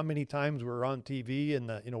about how many times we're on TV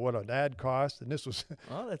and what an ad cost. And this was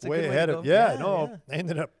that's way ahead of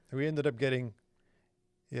we ended up getting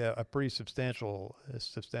a pretty substantial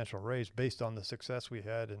raise based on the success we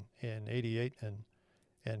had in '88 and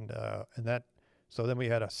that. So then we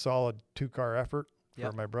had a solid 2-car effort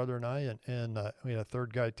for my brother and I, and we had a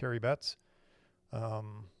third guy, Terry Betts.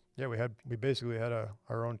 We basically had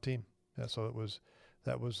our own team. Yeah, so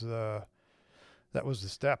that was the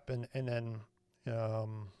step, and then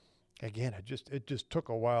again it just took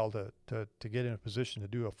a while to get in a position to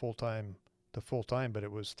do a full time, but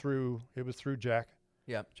it was through Jack.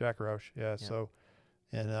 Yeah. Jack Roush. Yeah. So,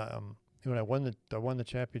 and when I won the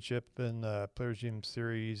championship in the Players GM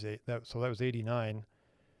Series, that was '89,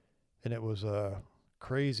 and it was a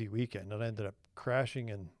crazy weekend. And I ended up crashing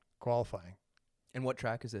and qualifying. And what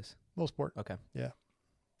track is this? Millsport. Okay. Yeah.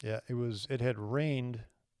 Yeah. It had rained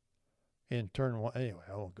in turn 1. Anyway,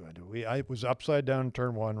 I won't go into it. I was upside down in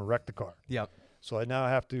turn 1, wrecked the car. Yep. So I now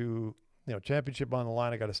have to, championship on the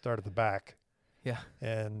line. I got to start at the back. Yeah.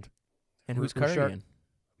 And whose car are you in?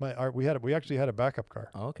 We actually had a backup car.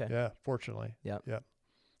 Oh, okay. Yeah, fortunately. Yeah. Yeah.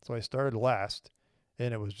 So I started last,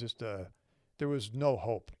 and it was just there was no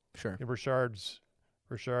hope. Sure.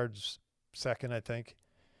 Richard's second, I think,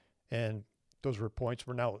 and those were points.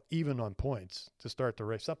 We're now even on points to start the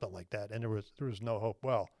race, something like that. And there was no hope.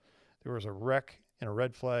 Well, there was a wreck and a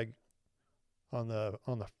red flag on the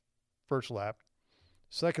first lap.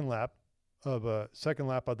 Second lap of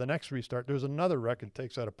the next restart, there's another wreck and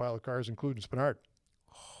takes out a pile of cars, including Spinard.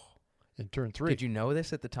 In turn 3. Did you know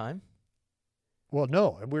this at the time? Well,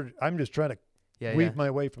 no. I'm just trying to weave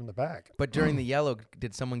my way from the back. But during the yellow,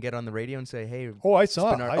 did someone get on the radio and say, "Hey"? Oh, I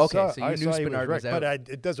saw. Spinard. So you knew Spinard was out, but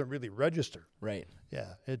it doesn't really register. Right.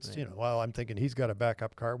 Yeah, it's I'm thinking he's got a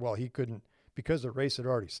backup car. Well, he couldn't because the race had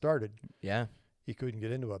already started. Yeah. He couldn't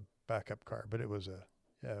get into a backup car, but it was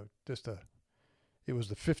it was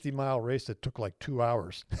the 50-mile race that took like 2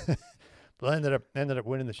 hours. But I ended up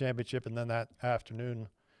winning the championship, and then that afternoon,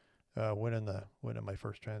 winning my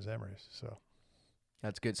first Trans Am race. So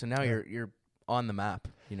that's good. So now you're on the map.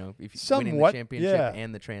 If you're winning the somewhat, championship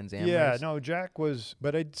and the Trans Am race. No, Jack was,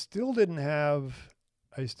 but I still didn't have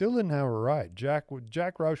a ride. Jack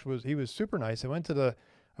Roush was super nice. I went to the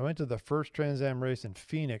first Trans Am race in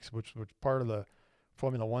Phoenix, which was part of the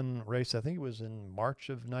Formula One race. I think it was in March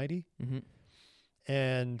of '90. Mm-hmm.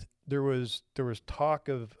 And there was talk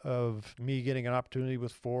of me getting an opportunity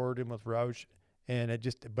with Ford and with Roush, and it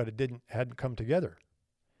hadn't come together.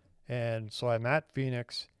 And so I'm at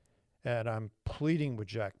Phoenix, and I'm pleading with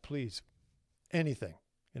Jack, please, anything,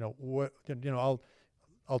 what,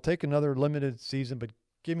 I'll take another limited season, but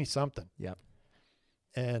give me something. Yeah.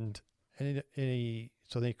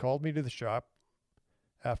 So they called me to the shop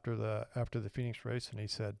after the Phoenix race, and he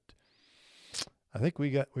said, I think we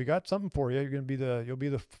got something for you. You'll be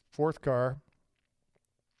the fourth car.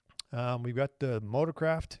 We've got the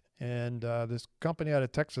Motorcraft and this company out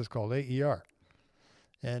of Texas called AER.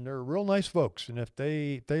 And they're real nice folks. And if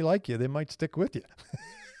they like you, they might stick with you.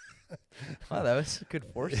 Wow, that was good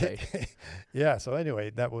foresight. Yeah. So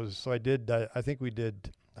anyway, I did, I think we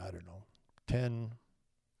did, I don't know, 10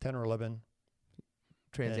 or 11.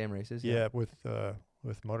 Trans Am races. Yeah. With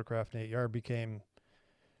Motorcraft and AER became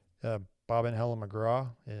Bob and Helen McGraw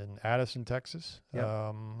in Addison, Texas.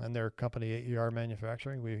 Yep. And their company AER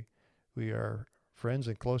Manufacturing. We are friends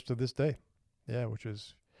and close to this day. Yeah. Which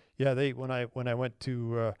is, yeah, when I went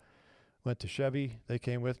to Chevy, they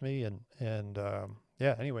came with me and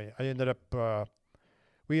yeah, anyway, I ended up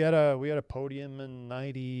we had a podium in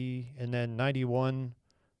 90, and then 91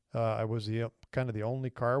 I was kind of the only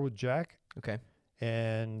car with Jack. Okay.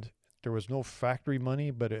 And there was no factory money,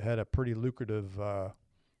 but it had a pretty lucrative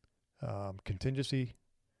contingency,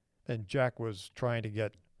 and Jack was trying to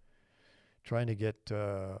get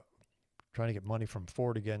money from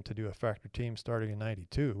Ford again to do a factory team starting in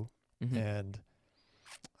 92. Mm-hmm. And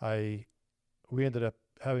we ended up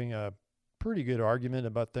having a pretty good argument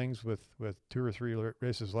about things with 2 or 3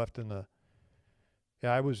 races left in the.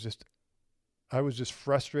 Yeah, I was just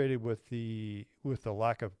frustrated with the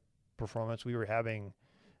lack of performance. We were having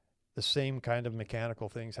the same kind of mechanical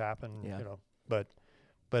things happen, but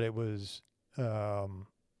it was. I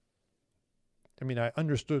mean, I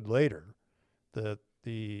understood later that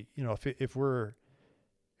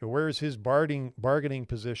where's his bargaining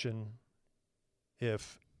position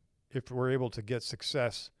if we're able to get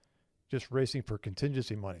success just racing for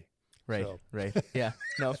contingency money. Right. So. Right. Yeah.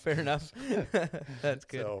 No, fair enough. That's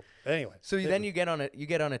good. So anyway. So then you get on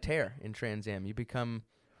a tear in Trans Am. You become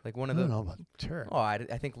like one of the. I don't know about tear. Oh,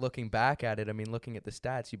 I think looking back at it, I mean, looking at the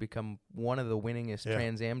stats, you become one of the winningest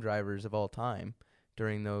Trans Am drivers of all time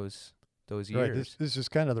during those years. Right. This is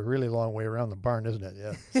kind of the really long way around the barn, isn't it?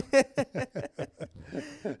 Yeah.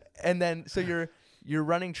 And then so you're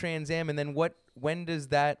running Trans Am, and then when does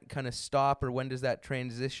that kind of stop, or when does that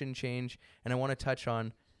transition change? And I want to touch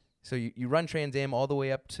on. So you run Trans Am all the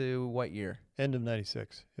way up to what year? End of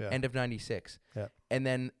 96. Yeah. End of 96. Yeah. And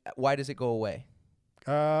then why does it go away?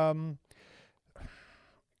 Good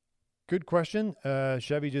question.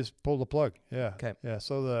 Chevy just pulled the plug. Yeah. Okay. Yeah.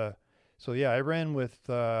 So I ran with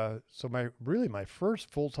my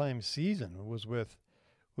first full-time season was with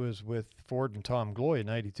Ford and Tom Gloy in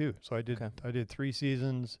 92. So I did 3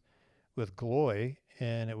 seasons with Gloy,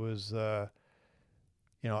 and it was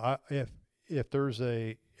if there's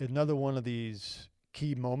another one of these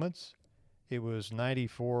key moments, it was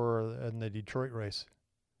 94 in the Detroit race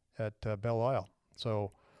at Belle Isle.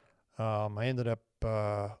 So I ended up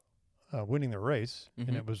winning the race,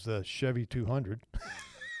 and it was the Chevy 200.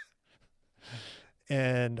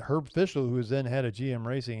 And Herb Fischel, who was then head of GM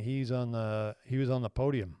Racing, he was on the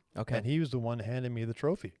podium. Okay. And he was the one handing me the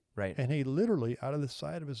trophy. Right. And he literally, out of the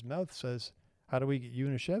side of his mouth, says, "How do we get you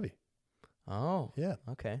in a Chevy?" Oh. Yeah.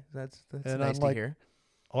 Okay. That's and nice I'm to like, hear.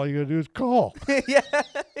 All you gotta do is call. Yeah.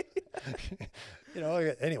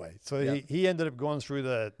 Anyway, so he ended up going through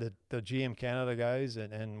the GM Canada guys,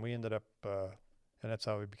 and we ended up, and that's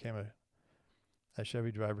how we became a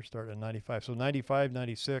Chevy driver. Started in 95. So 95,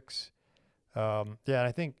 96.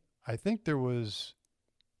 I think there was,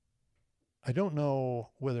 I don't know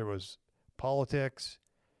whether it was politics,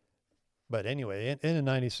 but anyway, in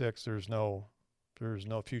 96, there's no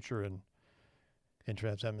future in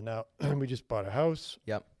Trans Am. And now we just bought a house.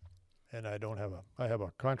 Yep. And I have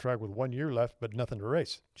a contract with 1 year left, but nothing to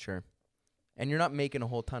race. Sure. And you're not making a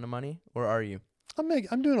whole ton of money, or are you?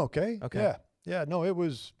 I'm doing okay. Okay. Yeah. Yeah. No, it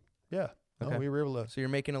was, yeah. No, Okay. we were able to. So you're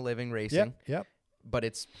making a living racing. Yep. But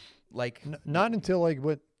it's like Not until I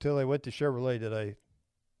went to Chevrolet did I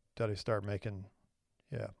start making.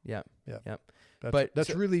 Yeah. Yeah. Yeah. Yep.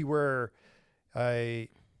 That's really where I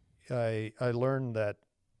learned that,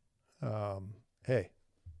 hey,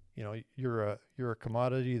 you're a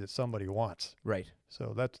commodity that somebody wants. Right.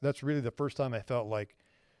 So that's really the first time I felt like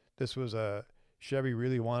this was a Chevy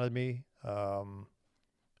really wanted me. Yeah.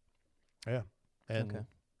 And Okay.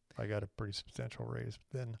 I got a pretty substantial raise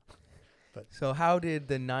then. But So how did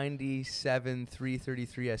the 97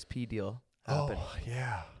 333 SP deal happen? Oh,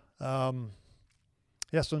 yeah.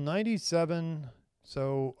 So 97,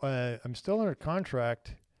 so I'm still under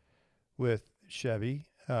contract with Chevy,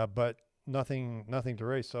 but nothing to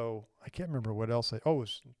race. So I can't remember what else I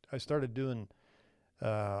started doing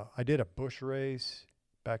I did a Busch race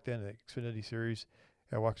back then, the Xfinity Series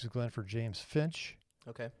at Watkins Glen for James Finch,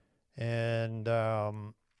 Okay. and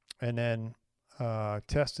then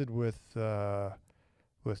tested with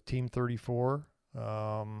Team 34.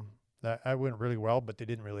 That I went really well, but they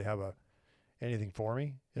didn't really have anything for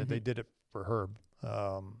me. They did it for Herb,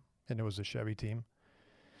 and it was a Chevy team,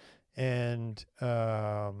 and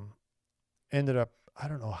ended up. I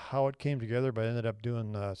don't know how it came together, but I ended up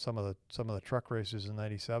doing some of the truck races in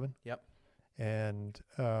 '97. Yep. And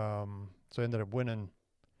so I ended up winning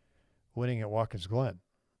at Watkins Glen,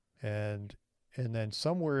 and then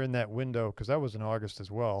somewhere in that window, because that was in August as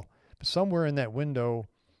well, but somewhere in that window,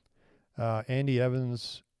 Andy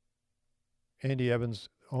Evans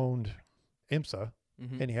owned IMSA,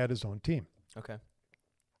 and he had his own team. Okay.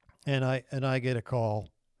 And I get a call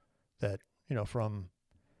that, from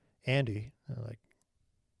Andy, like,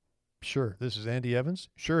 sure, this is Andy Evans?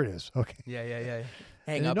 Sure it is. Okay. Yeah.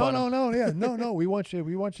 Hang And up no, on him. no. We want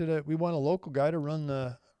a local guy to run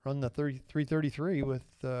the 333 with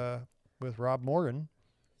Rob Morgan.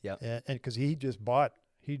 Yeah. And because he just bought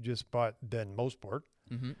then Mosport,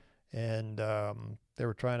 and they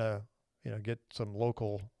were trying to get some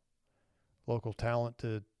local talent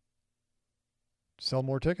to sell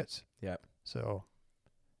more tickets. Yeah. So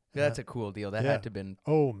That's a cool deal. That had to have been.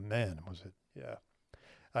 Oh man, was it? Yeah.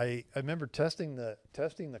 I remember testing the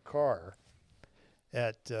car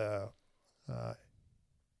at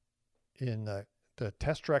in the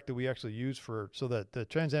test track that we actually used so that the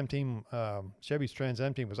Trans Am team, Chevy's Trans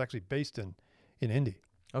Am team, was actually based in Indy.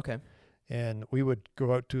 Okay. And we would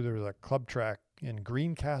go out to the club track in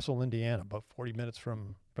Greencastle, Indiana, about 40 minutes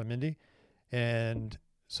from Indy. And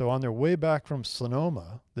so on their way back from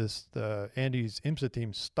Sonoma, Andy's IMSA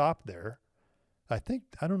team stopped there. I think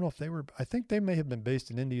they may have been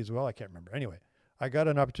based in Indy as well. I can't remember. Anyway, I got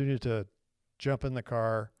an opportunity to jump in the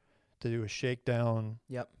car, to do a shakedown.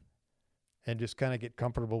 Yep. And just kind of get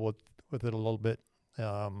comfortable with it a little bit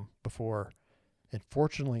before. And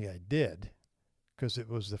fortunately I did, because it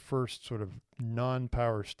was the first sort of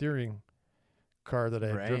non-power steering car that I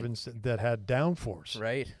had driven that had downforce.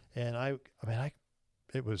 Right. And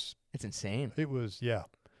It's insane. It was, yeah,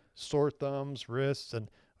 sore thumbs, wrists, and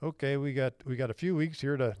okay, we got a few weeks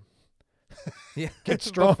here to get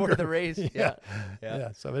stronger before the race. Yeah.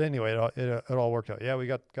 So, but anyway, it all worked out. Yeah, we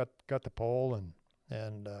got the pole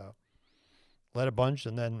and led a bunch,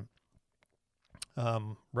 and then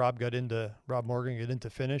Rob Morgan got into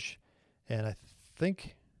finish, and I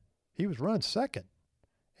think he was running second,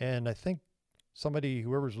 and I think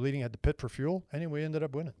whoever's leading had to pit for fuel. Anyway, ended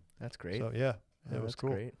up winning. That's great. So yeah, it was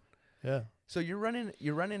cool. Great. Yeah. So you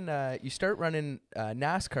start running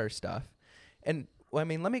NASCAR stuff, and let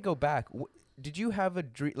me go back. Did you have a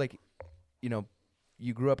dream,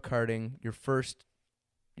 you grew up karting, your first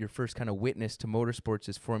kind of witness to motorsports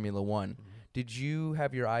is Formula One. Mm-hmm. Did you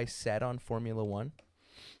have your eyes set on Formula One,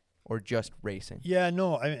 or just racing? Yeah,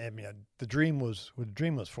 no. I mean, the dream was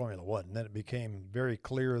Formula One, and then it became very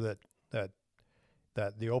clear that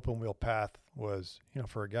the open wheel path was,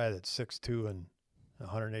 for a guy that's 6'2" and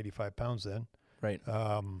 185 pounds then. Right.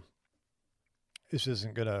 This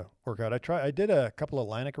isn't going to work out. I did a couple of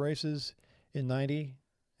Atlantic races in 90,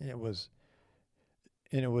 and it was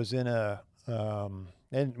in a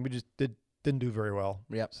and we just didn't do very well.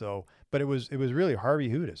 Yep. So, but it was really Harvey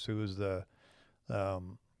Hudis, who was a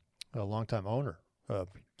longtime owner of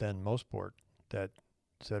then Mosport, that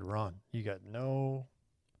said, "Ron, you got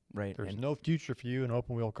there's no future for you in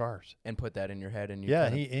open wheel cars." And put that in your head, and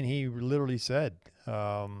he literally said,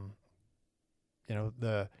 the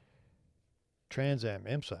Trans Am,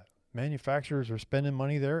 IMSA manufacturers are spending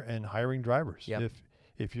money there and hiring drivers. Yep.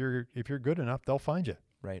 If you're good enough, they'll find you.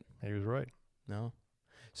 Right. And he was right. No.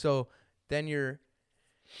 So then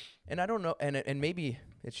and I don't know, and maybe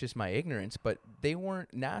it's just my ignorance, but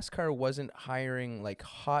NASCAR wasn't hiring like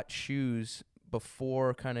hot shoes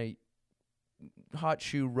before, kind of hot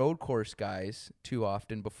shoe road course guys too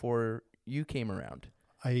often before you came around.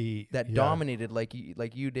 Dominated like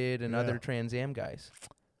you did and other Trans Am guys.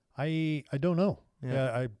 I don't know.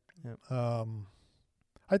 Yeah.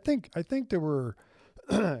 I think there were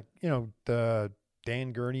the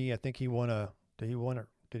Dan Gurney. I think he won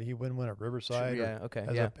did he win one at Riverside? Sure,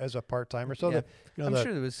 okay. As a part timer. So I'm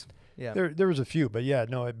sure there was. Yeah. There was a few, but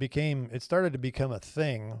no, it started to become a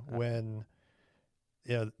thing when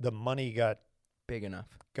the money got big enough.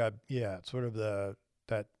 Sort of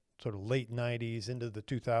that sort of late 90s into the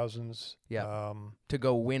 2000s. Yeah. To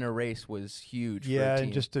go win a race was huge. Yeah, for a team.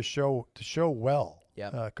 and just to show well.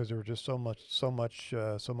 Yeah. Because there was just so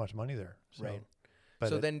much money there. So. Right. But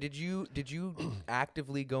so then did you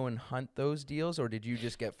actively go and hunt those deals, or did you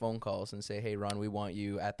just get phone calls and say, hey, Ron, we want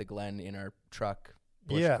you at the Glen in our truck,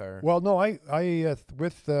 push car, Well, no, I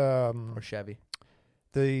with or Chevy?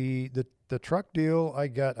 the truck deal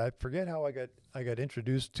I forget how I got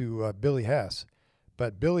introduced to Billy Haas,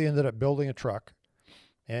 but Billy ended up building a truck,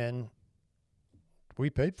 and we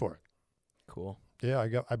paid for it. Cool. Yeah,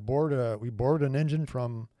 we borrowed an engine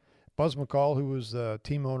from Buzz McCall, who was the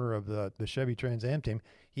team owner of the Chevy Trans Am team.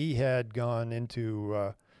 He had gone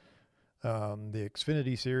into the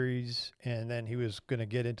Xfinity Series, and then he was going to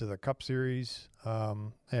get into the Cup Series.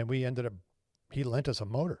 And he lent us a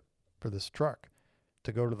motor for this truck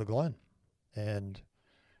to go to the Glen, and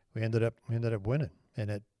we ended up winning, and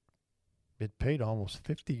it paid almost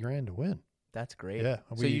 $50,000 to win. That's great. Yeah.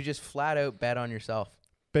 So you just flat out bet on yourself.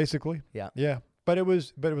 Basically. Yeah. Yeah. But it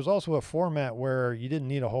was also a format where you didn't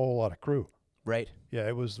need a whole lot of crew. Right.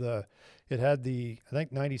 Yeah, it had I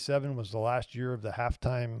think 97 was the last year of the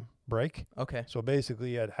halftime break. Okay. So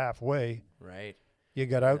basically at halfway, Right. you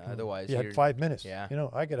got out. Otherwise you had 5 minutes. Yeah.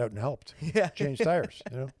 I got out and helped. Yeah. Change tires,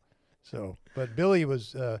 So, but Billy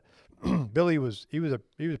was he was a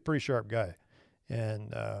pretty sharp guy.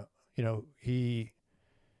 And he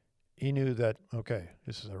knew that, okay,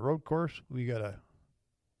 this is a road course. We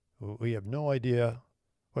have no idea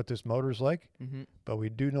what this motor's like, Mm-hmm. but we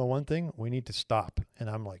do know one thing: we need to stop. And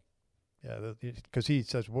I'm like, yeah, because he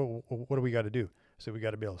says, well, what do we got to do? So we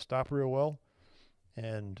got to be able to stop real well,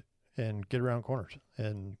 and get around corners.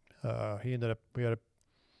 And we had a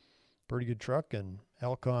pretty good truck and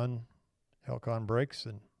Elcon brakes.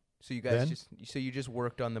 And so you guys you just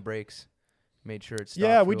worked on the brakes, made sure it's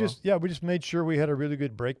we just made sure we had a really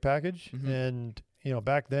good brake package. Mm-hmm. And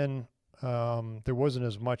back then, there wasn't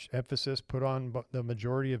as much emphasis put on the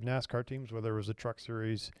majority of NASCAR teams, whether it was a Truck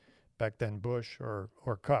Series, back then Busch or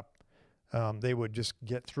Cup. They would just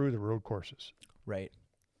get through the road courses. Right.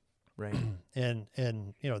 And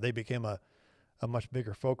they became a much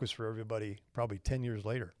bigger focus for everybody probably 10 years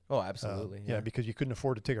later. Oh, absolutely. Yeah, because you couldn't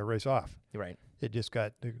afford to take a race off. Right. It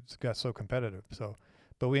got so competitive. So,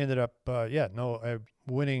 but we ended up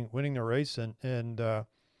winning the race, and that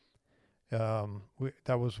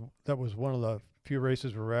was one of the few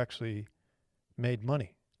races where we actually made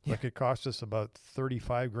money. Yeah. Like it cost us about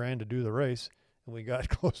 $35,000 to do the race, and we got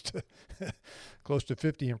close to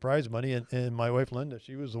 50 in prize money. And my wife Linda,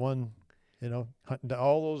 she was the one, hunting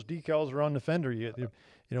all those decals around the fender.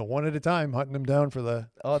 One at a time, hunting them down for the.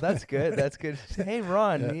 Oh, that's good. That's good. Hey,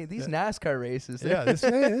 Ron, these NASCAR races.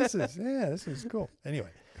 This is cool. Anyway.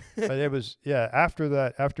 But it was after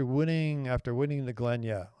that, after winning the Glen,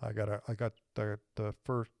 I got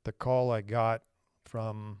the call I got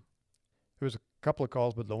from, there was a couple of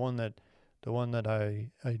calls, but the one that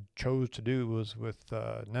I chose to do was with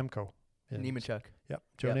Nemco. Nemechuk. Yep,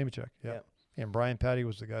 Joe Nemechuk. Yep. And Brian Patty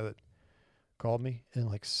was the guy that called me in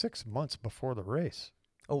like 6 months before the race.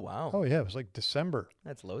 Oh wow. Oh yeah, it was like December.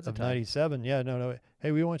 That's loads of time. 97. Yeah, no.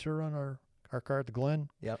 Hey, we want you to run our car at the Glen.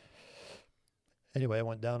 Yep. Anyway, I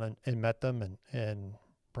went down and met them, and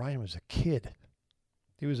Brian was a kid.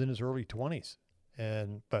 He was in his early 20s,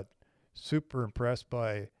 but super impressed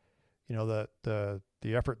by, the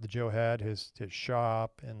effort that Joe had, his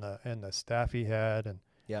shop and the staff he had,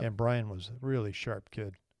 and Brian was a really sharp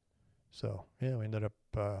kid. So we ended up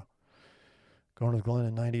going to the Glen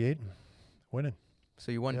in '98 and winning.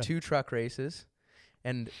 So you won 2 truck races.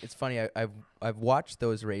 And it's funny, I've watched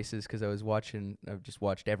those races because I've just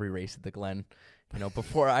watched every race at the Glen,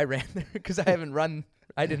 before I ran there, because I didn't run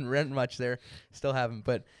much there, still haven't.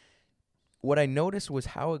 But what I noticed was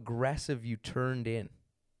how aggressive you turned in.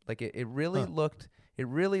 Like it really looked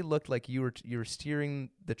like you were steering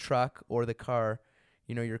the truck or the car.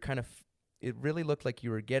 It really looked like you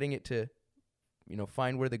were getting it to,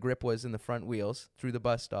 find where the grip was in the front wheels through the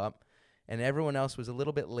bus stop, and everyone else was a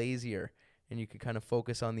little bit lazier. And you could kind of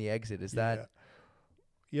focus on the exit. Is that?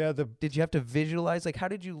 Yeah. Did you have to visualize? Like, how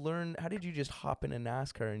did you learn? How did you just hop in a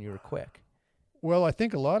NASCAR and you were quick? Well, I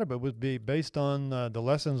think a lot of it would be based on the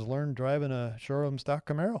lessons learned driving a showroom stock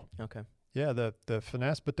Camaro. Okay. Yeah, the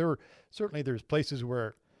finesse. But there's places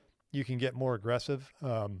where you can get more aggressive.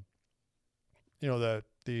 The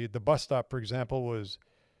bus stop, for example,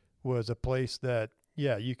 was a place that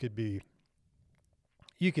you could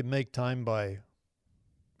make time by,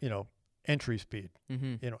 entry speed,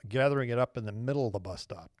 gathering it up in the middle of the bus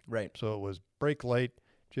stop. Right. So it was brake light,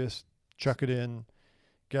 just chuck it in,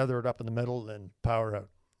 gather it up in the middle, and power out.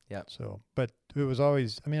 Yeah. So, but it was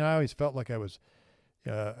always, I always felt like I was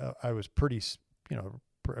pretty,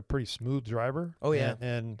 a pretty smooth driver. Oh yeah.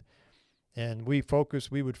 And we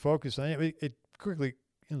would focus on it. It quickly,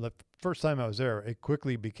 the first time I was there, it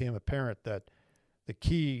quickly became apparent that the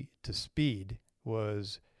key to speed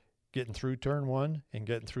was getting through turn one and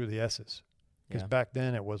getting through the S's. Because back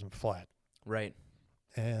then it wasn't flat. Right.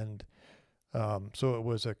 And so it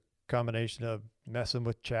was a combination of messing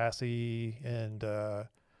with chassis and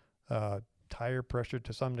tire pressure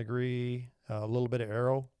to some degree, a little bit of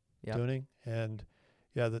aero tuning. And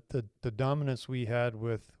the dominance we had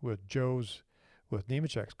with Joe's, with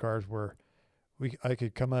Nemechek's cars were I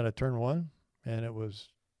could come out of turn one and it was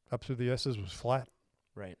up through the S's was flat.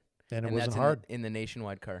 Right. And it wasn't hard. In the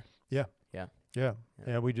Nationwide car. Yeah. Yeah. Yeah.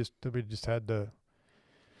 Yeah. We just had to,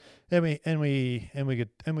 and we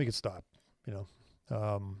could stop,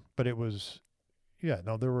 but it was, there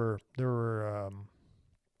were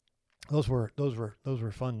those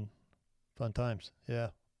were fun times. Yeah.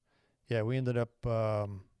 Yeah. We ended up,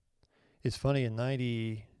 it's funny, in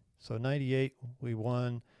 98 we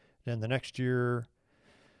won. Then the next year,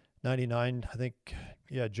 99, I think,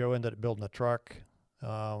 Joe ended up building a truck.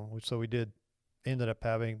 So ended up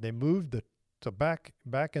having, they moved back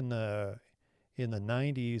in the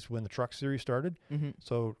 90s when the truck series started. Mm-hmm.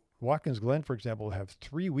 So Watkins Glen, for example, will have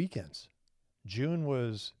 3 weekends. June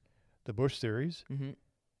was the Busch series. Mm-hmm.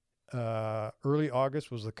 Early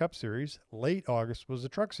August was the Cup series. Late August was the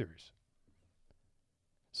truck series.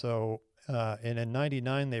 So, and in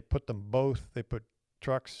 99, they put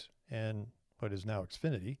trucks and what is now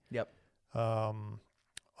Xfinity. Yep. On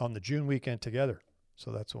the June weekend together.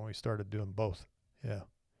 So that's when we started doing both. Yeah.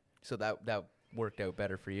 So that worked out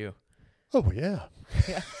better for you. Oh yeah.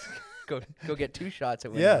 Yeah. Go get 2 shots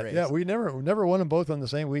at winning the race. Yeah. We never won them both on the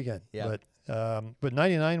same weekend. Yeah. But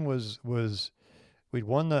 99 was we'd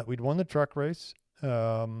won the truck race,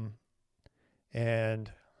 and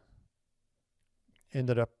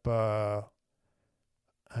ended up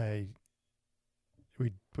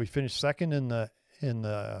we finished second in the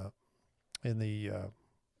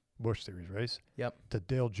Busch Series race. Yep. To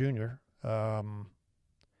Dale Jr.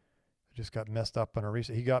 Just got messed up on a race.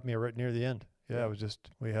 He got me right near the end. Yeah, it was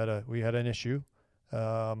just we had an issue.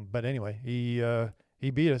 But anyway, he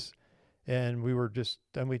beat us, and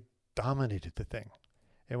we dominated the thing.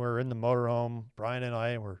 And we were in the motorhome, Brian and I,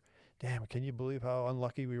 and we're, damn, can you believe how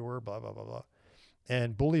unlucky we were? Blah blah blah blah.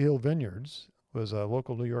 And Bully Hill Vineyards was a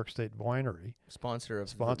local New York State winery, sponsor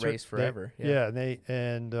of the race forever.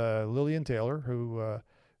 And Lillian Taylor, who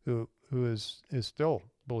is still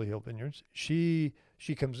Bully Hill Vineyards. She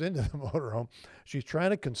comes into the motorhome. She's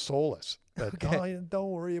trying to console us. That, don't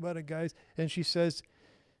worry about it, guys. And she says,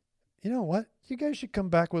 you know what? You guys should come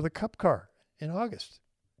back with a Cup car in August.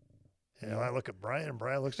 And I look at Brian, and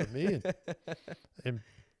Brian looks at me. And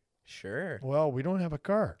sure. Well, we don't have a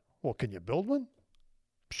car. Well, can you build one?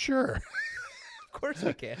 Sure. Of course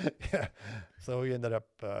we can. Yeah. So we ended up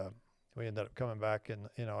coming back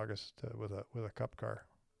in August with a Cup car.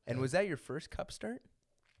 And was that your first Cup start?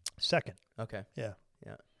 Second. Okay. Yeah.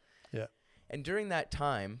 And during that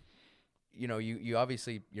time, you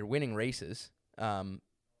obviously you're winning races.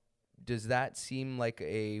 Does that seem like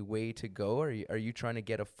a way to go? Or are you trying to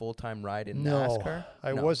get a full-time ride in NASCAR?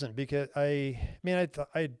 I wasn't, because there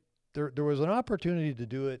was an opportunity to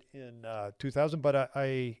do it in 2000, but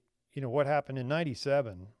what happened in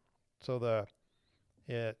 97. So the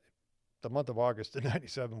month of August in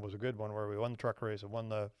 97 was a good one, where we won the truck race and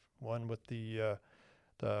won with the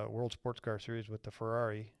World Sports Car Series with the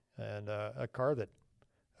Ferrari, and a car that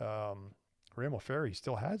Ramo Ferri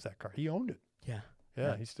still has that car. He owned it.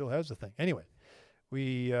 Yeah, he still has the thing. Anyway,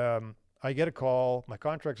 I get a call. My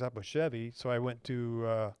contract's up with Chevy, so I went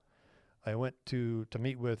to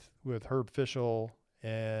meet with Herb Fischel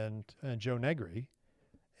and Joe Negri,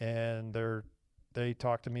 and they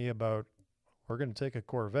talked to me about, we're going to take a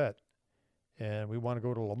Corvette, and we want to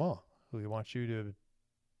go to Le Mans. We want you to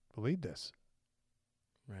lead this.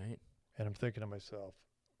 Right. And I'm thinking to myself,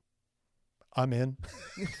 I'm in.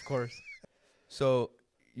 Of course. So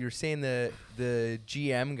you're saying the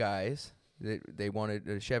GM guys, they wanted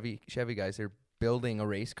the Chevy guys, they're building a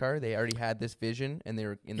race car. They already had this vision, and they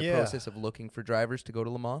were in the process of looking for drivers to go to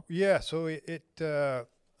Le Mans. Yeah. So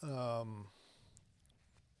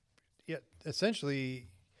essentially,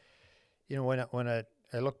 when I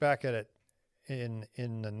look back at it in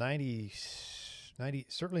the 90s,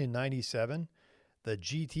 certainly in 97, the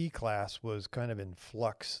GT class was kind of in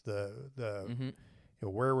flux. Mm-hmm.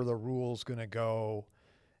 Where were the rules going to go?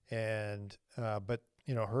 And but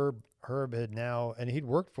Herb had now, and he'd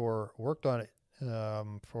worked on it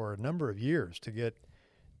for a number of years to get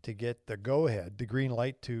the go ahead, the green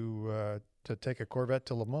light to take a Corvette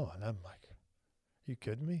to Le Mans. And I'm like, you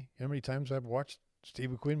kidding me? How many times I've watched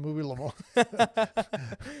Steve McQueen movie, Le Mans.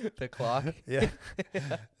 The clock. Yeah.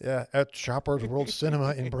 Yeah. At Shoppers World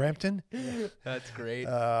Cinema in Brampton. That's great.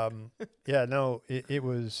 Yeah, no, it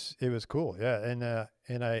was cool. Yeah.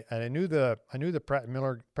 And I knew that Pratt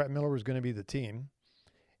Miller was going to be the team,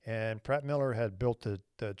 and Pratt Miller had built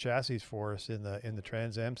the chassis for us in the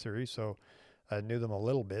Trans Am series. So I knew them a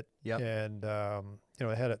little bit. Yep. And,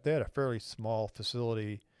 they had a fairly small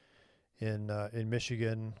facility in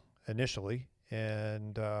Michigan initially.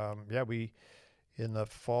 And, we, in the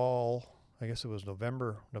fall, I guess it was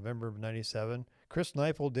November of 97, Chris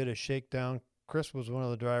Neifel did a shakedown. Chris was one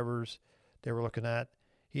of the drivers they were looking at.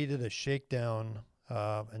 He did a shakedown,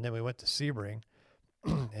 and then we went to Sebring,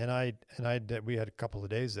 and we had a couple of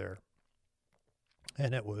days there,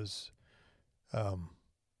 and it was,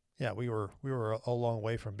 we were a long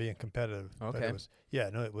way from being competitive. Okay. But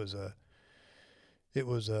it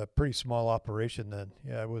was a pretty small operation then.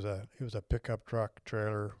 Yeah, it was a pickup truck,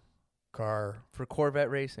 trailer, car For Corvette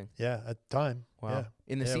racing. Yeah, at the time. Wow.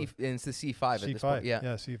 Yeah. It's the C5 at this point. Yeah.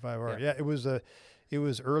 Yeah, C5R. Yeah. Yeah, it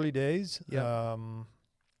was early days. Yeah.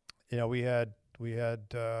 We had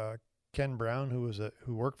Ken Brown,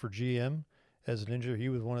 who worked for GM as an engineer. He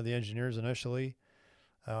was one of the engineers initially.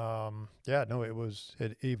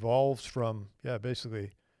 It evolves from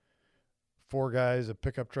basically 4 guys, a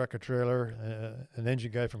pickup truck, a trailer, an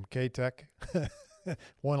engine guy from K-Tech,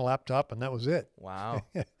 one laptop, and that was it. Wow.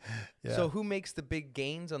 Yeah. So who makes the big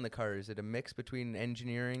gains on the car? Is it a mix between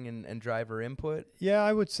engineering and driver input? Yeah,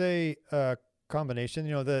 I would say a combination.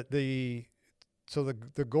 The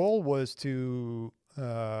goal was to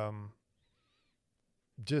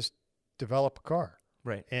just develop a car.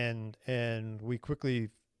 Right. And we quickly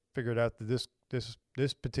figured out that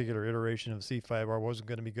this particular iteration of C5R wasn't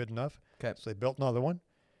going to be good enough. Okay. So they built another one,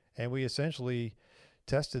 and we essentially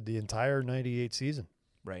tested the entire 98 season.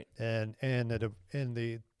 Right. And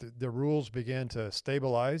the rules began to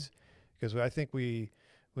stabilize, because I think we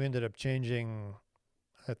ended up changing,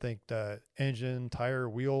 I think the engine, tire,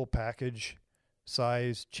 wheel package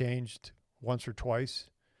size changed once or twice.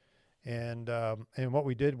 And what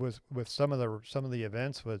we did was with some of the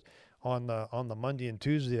events was on the Monday and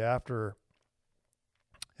Tuesday after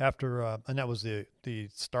and that was the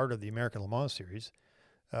start of the American Le Mans series.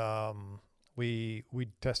 We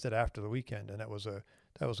tested after the weekend, and that was a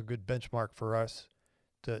good benchmark for us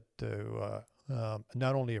to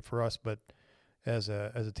not only for us but as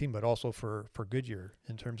a team, but also for Goodyear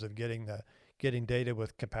in terms of getting data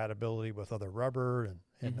with compatibility with other rubber,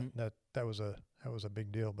 and that was a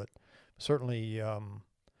big deal. But certainly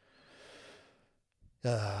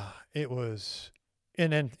it was,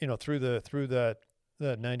 and then through that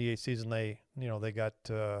 98 season they got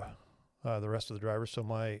the rest of the drivers. So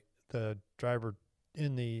the driver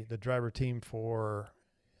in the driver team for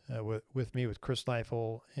with me was Chris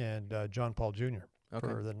Neifel and John Paul Jr.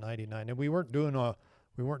 For the 99, and we weren't doing all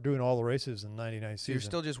the races in the 99 season. So you're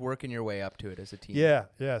still just working your way up to it as a team.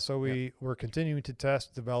 Yeah. So we were continuing to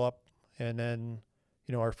test, develop, and then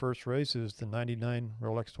our first race is the 99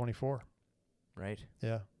 Rolex 24. Right.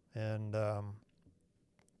 Yeah, and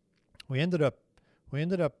we ended up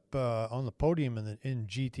on the podium in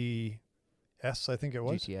GTS, I think it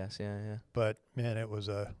was. GTS, yeah. But man, it was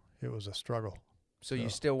a struggle. So you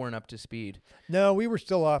still weren't up to speed. No, we were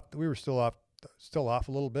still off. Still off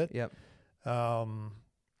a little bit. Yep. And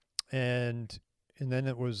then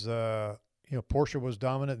it was Porsche was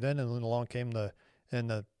dominant then, and then along came the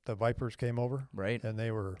Vipers came over. Right. And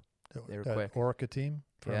they were quick. Orica team.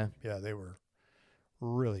 Yeah, they were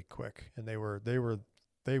really quick, and they were the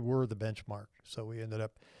benchmark. So we ended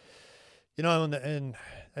up, and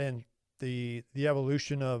the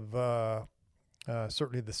evolution of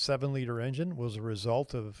certainly the 7-liter engine was a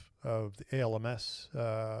result of the ALMS.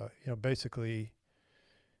 Basically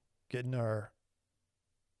getting our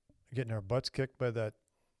butts kicked by that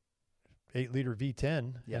 8-liter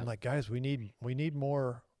V10. Yeah. And like, guys, we need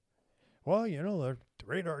more. Well, the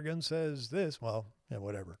radar gun says this. Well, yeah,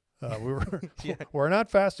 whatever. We're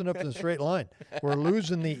not fast enough in a straight line. We're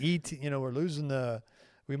losing the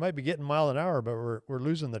we might be getting mile an hour, but we're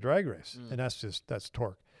losing the drag race, and that's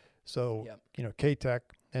torque. So K-Tech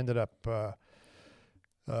ended up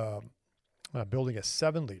building a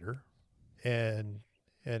 7-liter, and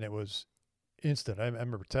it was instant. I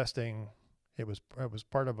remember testing. It was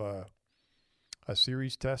part of a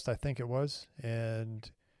series test, I think it was, and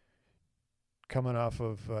coming off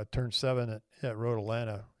of turn 7 at Road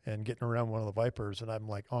Atlanta and getting around one of the Vipers, and I'm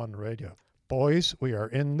like on the radio, boys, we are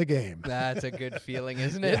in the game. That's a good feeling,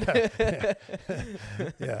 isn't it?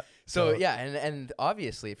 Yeah. So yeah, and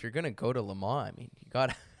obviously, if you're gonna go to Le Mans, I mean,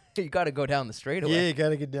 You got to go down the straightaway. Yeah, you got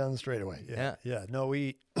to get down the straightaway. Yeah. Yeah. No,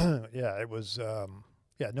 we, yeah, it was,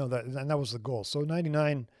 no, that was the goal. So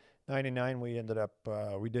 99, we ended up,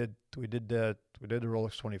 we did the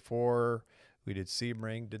Rolex 24. We did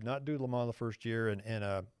Sebring. Did not do Le Mans the first year,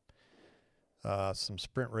 and some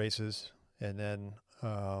sprint races. And then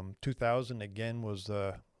 2000 again was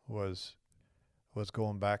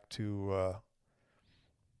going back to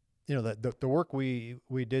the work we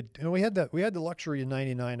did. We had the luxury in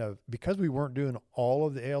 99 of, because we weren't doing all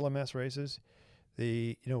of the ALMS races,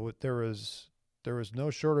 there was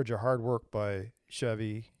no shortage of hard work by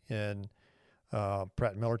Chevy and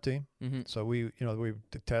Pratt Miller team. Mm-hmm. So we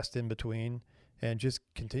test in between and just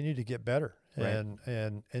continue to get better, Right.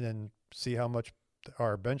 and then see how much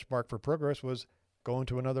our benchmark for progress was going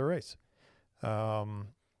to another race.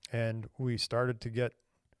 And we started to get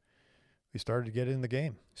in the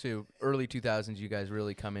game. So early 2000s, you guys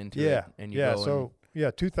really come into Yeah. it, and you Yeah. go. So yeah,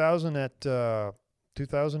 2000 at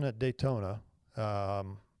Daytona.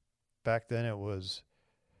 Back then it was,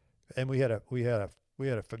 and we had a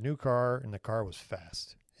new car, and the car was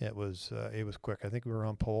fast. It was quick. I think we were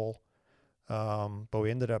on pole, but we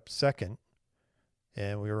ended up second,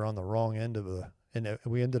 and we were on the wrong end of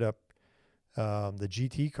we ended up, the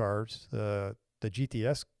GT cars, the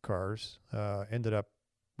GTS cars, ended up,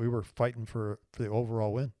 we were fighting for the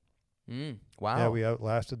overall win. Wow. Yeah, we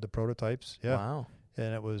outlasted the prototypes. Yeah. Wow.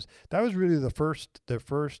 And that was really the first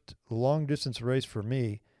long distance race for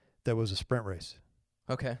me that was a sprint race.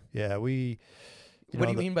 Okay. Yeah, What do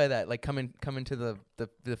you mean by that? Like coming to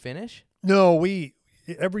the finish? No,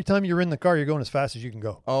 every time you're in the car, you're going as fast as you can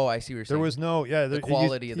go. Oh, I see what you're saying. There was no, the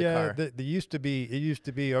quality of the car. It used to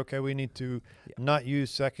be, okay, we need to not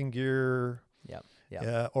use second gear.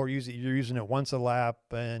 Yeah. Or you're using it once a lap,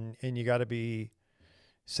 and you got to be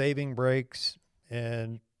saving brakes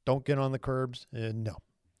and don't get on the curbs. And no,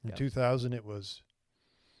 in 2000 it was,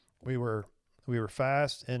 we were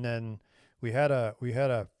fast, and then we had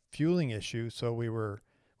a fueling issue, so we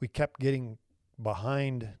kept getting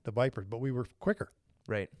behind the Vipers, but we were quicker.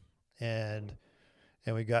 Right. And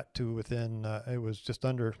we got to within, it was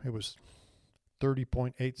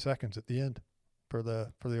 30.8 seconds at the end for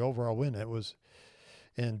the overall win. It was,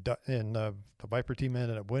 and the Viper team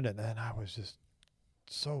ended up winning, and I was just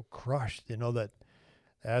so crushed, that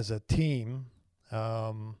as a team,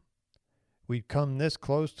 we'd come this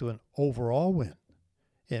close to an overall win,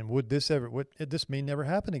 and would this may never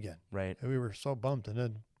happen again? Right. And we were so bummed, and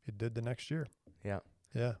then it did the next year. Yeah.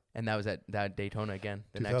 Yeah. And that was at that Daytona again,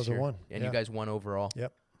 the 2001. next year. And you guys won overall.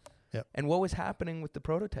 Yep. And what was happening with the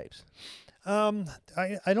prototypes? I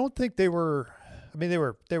don't think they were. I mean, they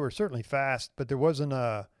were certainly fast, but there wasn't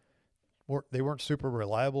they weren't super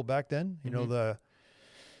reliable back then.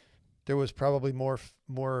 There was probably more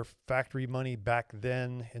factory money back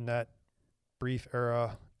then in that brief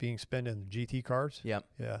era being spent in GT cars. Yep.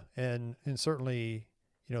 Yeah. And certainly,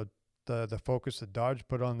 the focus that Dodge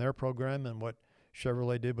put on their program and what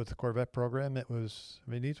Chevrolet did with the Corvette program,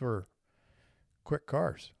 these were quick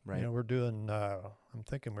cars. Right. We're doing, I'm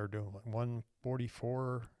thinking we're doing like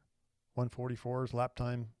 144's lap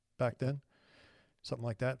time back then, something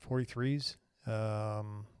like that, 43s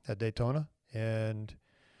at Daytona. And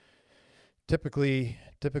typically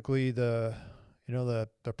the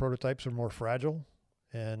prototypes are more fragile,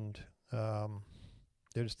 and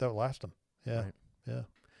they just outlast them. Yeah. Right. Yeah.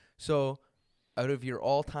 So out of your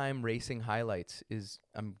all-time racing highlights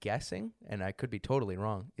I'm guessing, and I could be totally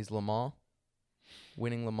wrong, is Le Mans?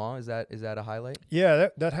 Winning Le Mans, is that a highlight? Yeah,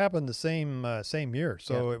 that happened the same year.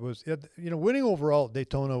 So it was, winning overall at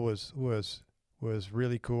Daytona was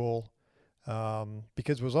really cool,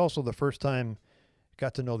 because it was also the first time I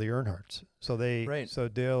got to know the Earnhardts. So so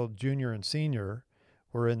Dale Jr. and Sr.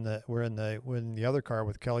 were in the other car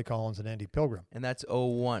with Kelly Collins and Andy Pilgrim. And that's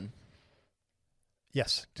 01.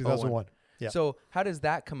 Yes, 2001. Yeah. So how does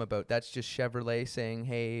that come about? That's just Chevrolet saying,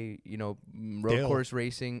 hey, road course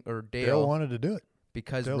racing, or Dale wanted to do it.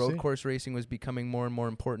 Because road course racing was becoming more and more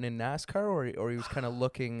important in NASCAR, or he was kind of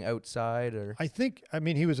looking outside, or I think,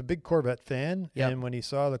 he was a big Corvette fan, and when he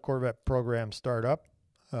saw the Corvette program start up,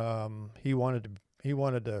 he wanted to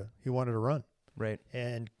run. Right.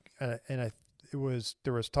 And there was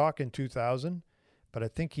talk in 2000, but I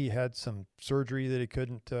think he had some surgery that he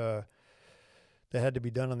couldn't, that had to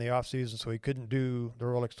be done in the off season, so he couldn't do the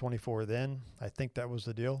Rolex 24 then. I think that was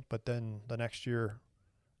the deal. But then the next year,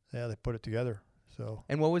 they put it together. So.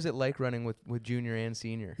 And what was it like running with Junior and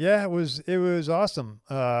Senior? Yeah, it was awesome.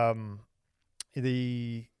 When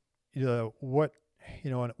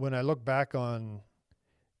I look back on,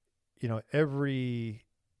 every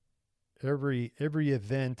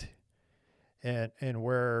event and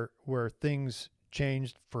where things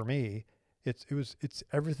changed for me, it's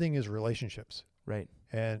everything is relationships. Right.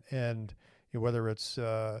 And whether it's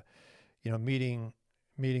meeting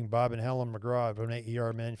Bob and Helen McGraw from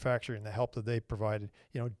AER Manufacturing, the help that they provided,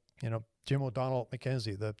 Jim O'Donnell at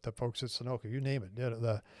McKenzie, the folks at Sunoco, you name it,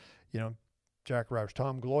 Jack Roush,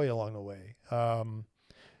 Tom Gloy along the way,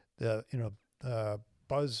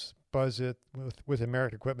 Buzz with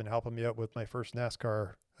American Equipment helping me out with my first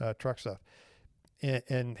NASCAR truck stuff.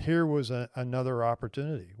 And here was another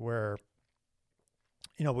opportunity where,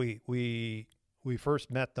 we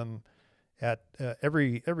first met them at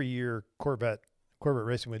every year Corvette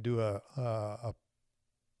Racing would do a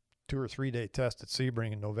 2 or 3 day test at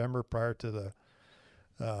Sebring in November prior to the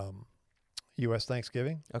U.S.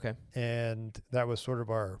 Thanksgiving. Okay. And that was sort of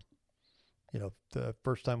our, the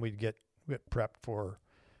first time we'd get prepped for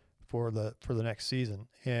the next season.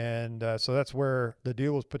 And so that's where the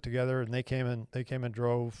deal was put together, and they came and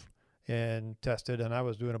drove and tested, and I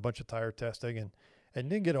was doing a bunch of tire testing and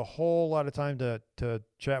didn't get a whole lot of time to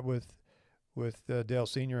chat with Dale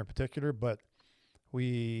Sr. in particular, but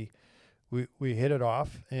we hit it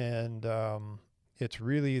off, and it's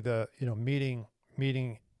really the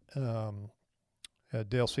meeting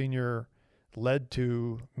Dale Sr. led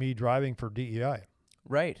to me driving for DEI.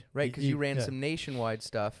 Right, because you ran some nationwide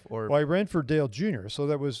stuff. Well, I ran for Dale Jr.,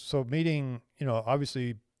 so meeting,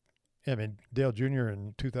 obviously, Dale Jr.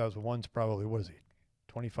 in 2001 is probably, what is he,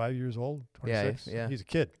 25 years old, 26? Yeah. He's a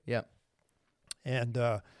kid. Yeah. And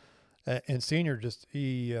Senior just,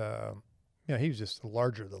 he was just a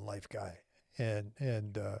larger than life guy, and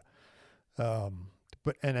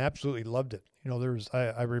absolutely loved it.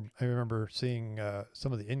 I remember seeing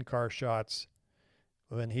some of the in-car shots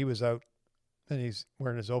when he was out, and he's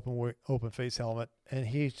wearing his open face helmet, and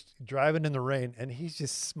he's driving in the rain, and he's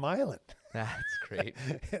just smiling. That's great.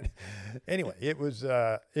 Anyway, it was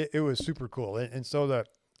it was super cool, and so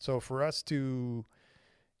for us to,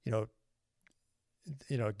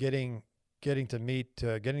 getting to meet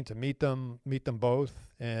them both,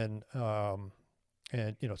 and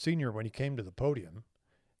Senior, when he came to the podium,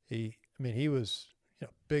 he was,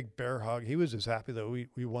 big bear hug. He was as happy that we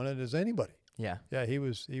won it as anybody. Yeah. Yeah, he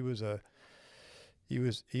was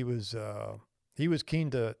keen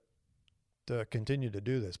to continue to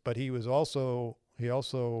do this, but he also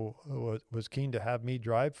was keen to have me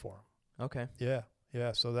drive for him. Okay. Yeah.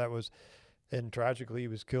 So that was, and tragically he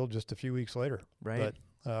was killed just a few weeks later. Right.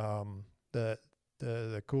 But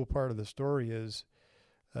the cool part of the story is,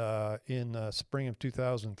 in spring of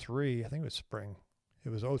 2003, I think it was spring. It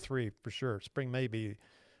was 2003 for sure. Spring, maybe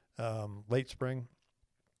late spring.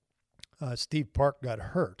 Steve Park got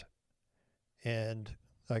hurt, and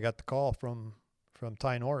I got the call from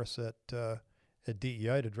Ty Norris at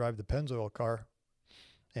DEI to drive the Pennzoil car,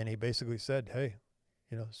 and he basically said, "Hey,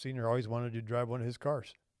 Senior always wanted you to drive one of his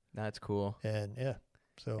cars." That's cool. And yeah,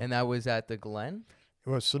 so. And that was at the Glen? It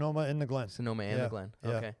was Sonoma and the Glen. Sonoma and the Glen.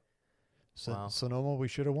 Yeah. Okay. Wow. Sonoma, we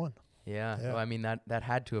should have won. Yeah. Well, I mean, that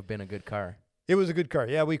had to have been a good car. It was a good car.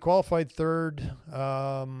 Yeah, we qualified third,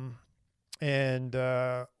 and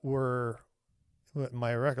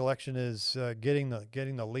my recollection is getting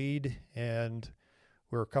the lead, and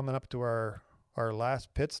we were coming up to our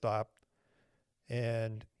last pit stop,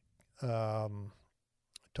 and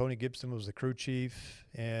Tony Gibson was the crew chief,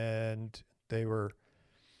 and they were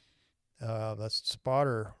that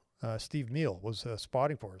spotter. Steve Meal was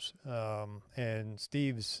spotting for us, and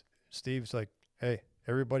Steve's like, "Hey,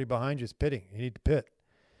 everybody behind you is pitting. You need to pit,"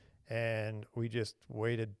 and we just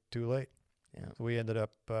waited too late. Yeah, we ended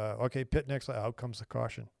up okay, pit next lap. Out comes the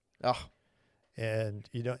caution. Oh, and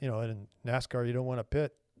in NASCAR you don't want to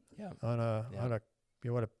pit. Yeah.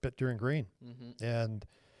 You want to pit during green. Mm-hmm. And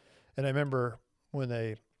I remember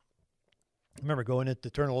going into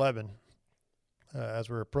turn 11, as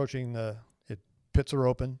we're approaching pits are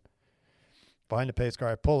open behind the pace car.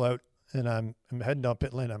 I pull out, and I'm heading down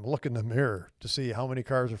pit lane. I'm looking in the mirror to see how many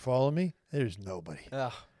cars are following me. There's nobody.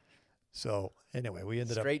 Ugh. So anyway, we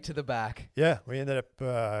ended straight to the back. Yeah, we ended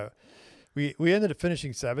up we ended up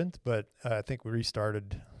finishing 7th, but I think we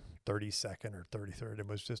restarted 32nd or 33rd.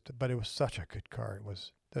 But it was such a good car. It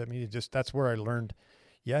was. I mean, that's where I learned.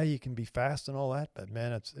 Yeah, you can be fast and all that, but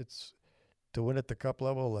man, it's to win at the Cup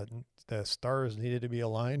level. The stars needed to be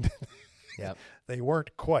aligned. Yep. They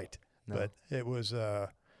weren't quite, no. But it was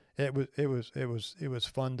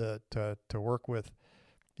fun to work with,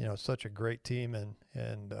 such a great team and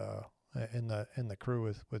in the crew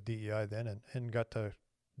with DEI then, and got to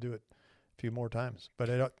do it a few more times. But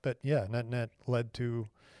that led to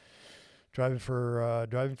driving for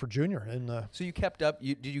Junior. And So you kept up.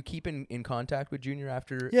 Did you keep in contact with Junior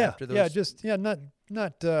after those?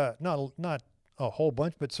 Not a whole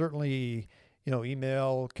bunch, but certainly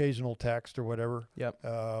email, occasional text or whatever. Yep.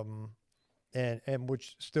 And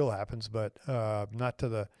which still happens, but not to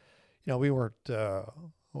the, we weren't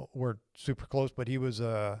super close, but he was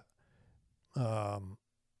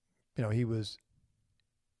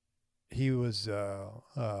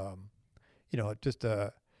just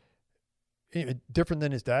different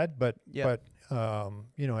than his dad, but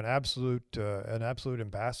an absolute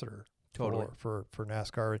ambassador Totally. for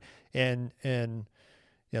NASCAR, and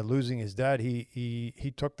losing his dad,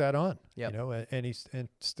 he took that on, Yep. and he's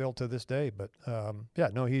still to this day. But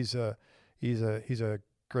he's a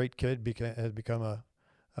great kid. Has become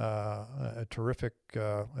a terrific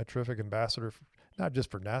ambassador, not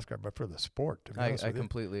just for NASCAR but for the sport. To be honest I with you.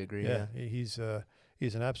 completely agree. Yeah, he's an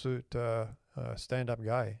absolute stand-up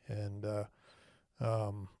guy, and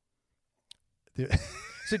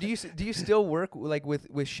So do you still work like with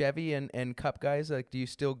Chevy and Cup guys? Like, do you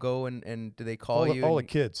still go and do they call you? All the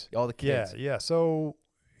kids. All the kids. Yeah. So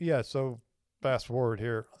fast forward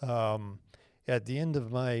here. At the end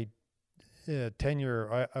of my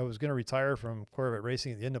tenure, I was going to retire from Corvette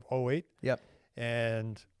racing at the end of 2008. Yep.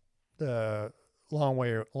 And long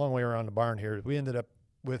way around the barn here. We ended up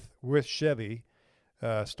with Chevy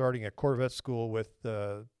starting a Corvette school with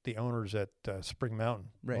the owners at Spring Mountain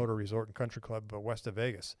Motor Resort and Country Club west of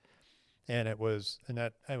Vegas, and it was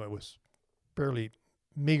fairly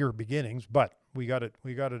meager beginnings, but we got it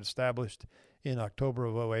established in October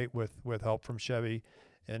of 2008 with help from Chevy,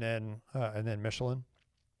 and then Michelin,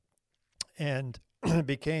 and it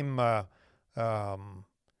became as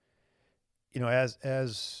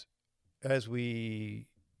we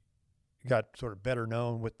got sort of better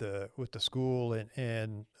known with the school,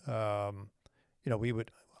 and I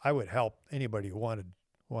would help anybody who wanted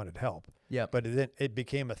help. Yeah. But it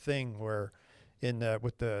became a thing where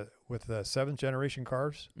with the seventh generation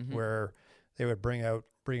cars, Mm-hmm. where they would bring out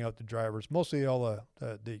the drivers, mostly all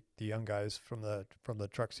the young guys from the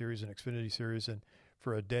Truck Series and Xfinity Series, and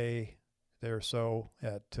for a day there or so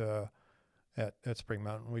at Spring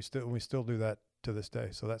Mountain. We still do that to this day.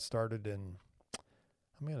 So that started in,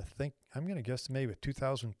 I'm gonna guess maybe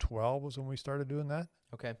 2012 was when we started doing that.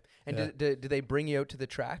 Okay. And do they bring you out to the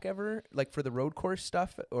track ever, like for the road course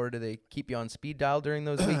stuff, or do they keep you on speed dial during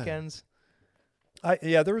those weekends?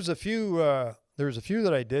 There was a few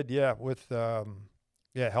that I did, with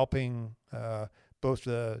helping both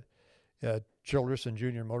the Childress and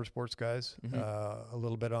Junior Motorsports guys, Mm-hmm. a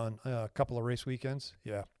little bit on a couple of race weekends.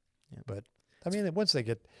 Yeah. But once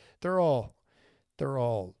they're all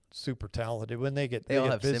super talented. When they all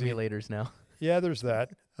have busy, simulators now. Yeah, there's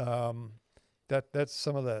that. That's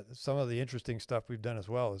some of the interesting stuff we've done as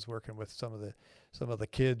well, is working with some of the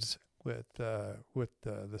kids with the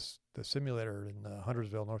simulator in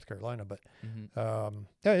Huntersville, North Carolina. But Mm-hmm.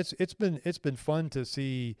 it's been fun to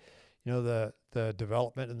see, the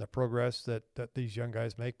development and the progress that these young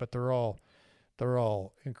guys make. But they're all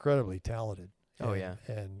incredibly talented. Oh, yeah.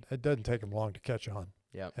 And it doesn't take them long to catch on.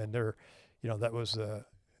 Yeah. And they're, that was the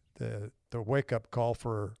wake up call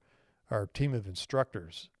for our team of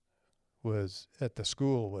instructors was at the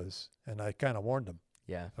school and I kind of warned them.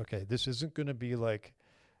 Yeah. Okay, this isn't going to be like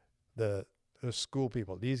the school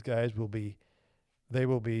people. These guys will be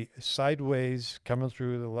sideways coming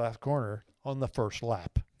through the last corner on the first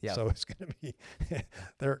lap. Yeah. So it's going to be,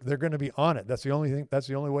 they're going to be on it. That's the only thing. That's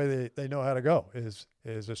the only way they know how to go is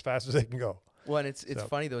as fast as they can go. Well, and it's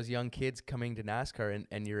funny, those young kids coming to NASCAR,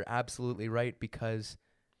 and you're absolutely right, because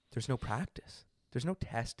there's no practice. There's no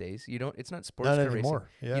test days. It's not sports car anymore.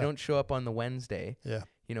 racing. Yeah. You don't show up on the Wednesday. Yeah.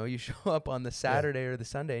 You show up on the Saturday or the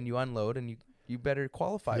Sunday, and you unload, and you better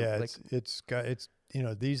qualify. Yeah,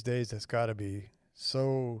 these days it's got to be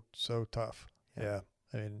so tough. Yeah.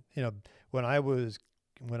 I mean, when I was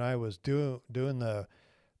doing the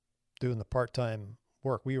part-time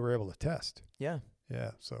work, we were able to test. Yeah.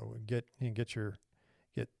 Yeah. So get your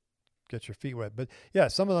feet wet. But yeah,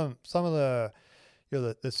 some of the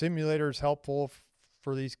the simulator is helpful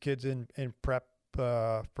for these kids in prep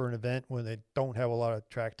for an event when they don't have a lot of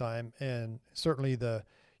track time, and certainly the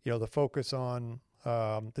focus on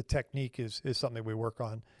the technique is something we work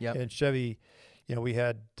on. Yeah. And Chevy, we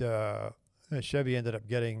had Chevy ended up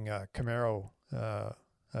getting Camaro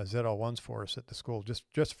ZL1s for us at the school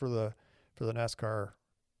just for the NASCAR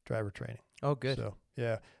driver training. Oh, good. So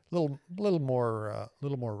yeah, little more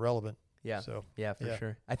relevant. Yeah. So yeah, for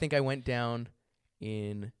sure. I think I went down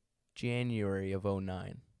in January of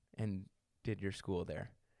 2009 and did your school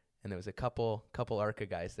there, and there was a couple ARCA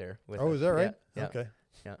guys there. With Oh, us. is that right? Yeah. Okay.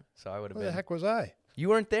 Yeah. So I would have Where been. the heck was I? You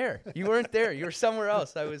weren't there. You weren't there. You were somewhere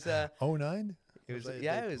else. I was. 09? It was. It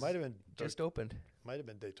Yeah. It was might have been just opened. Might have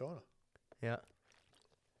been Daytona. Yeah.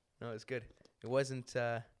 No, it was good. It wasn't.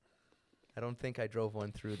 I don't think I drove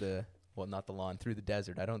one through the. Well, not the lawn, through the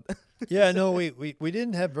desert. I don't. Yeah, no, we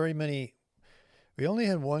didn't have very many. We only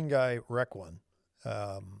had one guy wreck one.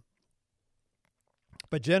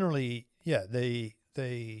 But generally, yeah, they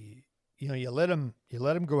you let them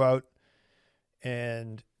go out,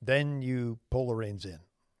 and then you pull the reins in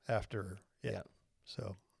after. Yeah.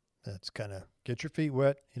 So that's kind of get your feet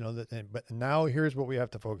wet, but now here's what we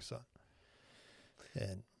have to focus on.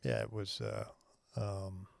 And yeah, it was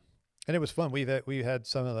and it was fun. We had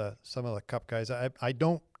some of the cup guys. I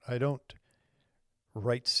don't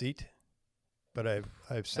right seat, but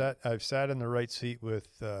I've sat in the right seat with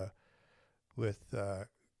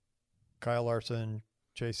Kyle Larson,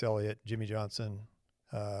 Chase Elliott, Jimmy Johnson.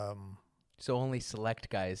 So only select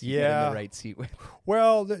guys. Yeah. You get in the right seat with.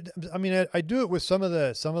 Well, I mean, I do it with some of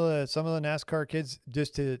the NASCAR kids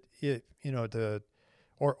just to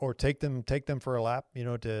or take them for a lap,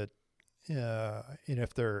 if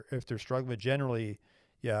they're struggling. But generally,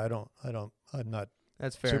 yeah, I'm not.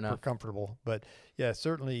 That's fair super enough. comfortable. But yeah,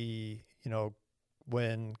 certainly,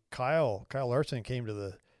 when Kyle Larson came to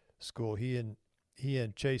the school, he and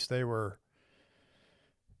Chase,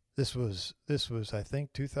 this was I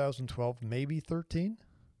think 2012, maybe 13.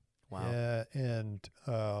 Wow. Yeah, and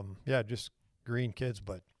just green kids,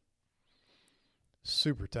 but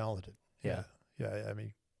super talented. Yeah. Yeah. I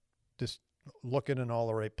mean, just looking in all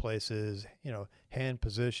the right places, hand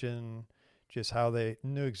position, just how they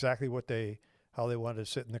knew exactly how they wanted to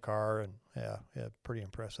sit in the car. And yeah, pretty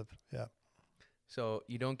impressive. Yeah. So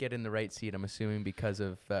you don't get in the right seat, I'm assuming, because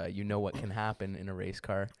of what can happen in a race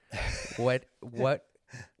car. What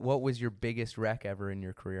was your biggest wreck ever in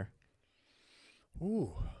your career?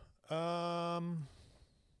 Ooh. There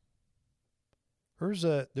was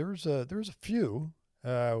a few.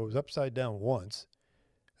 I was upside down once.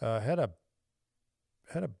 Had a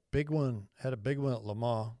big one at Le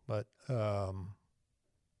Mans, but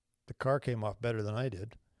the car came off better than I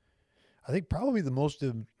did. I think probably the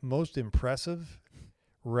most impressive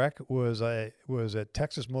wreck was at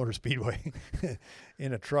Texas Motor Speedway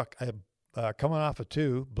in a truck. I coming off a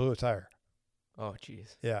 2, blew a tire. Oh,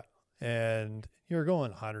 jeez. Yeah, and you're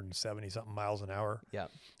going 170 something miles an hour. Yeah,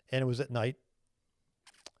 and it was at night,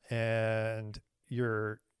 and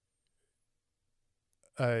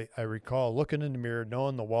I recall looking in the mirror,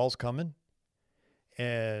 knowing the wall's coming,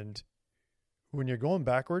 and when you're going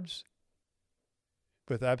backwards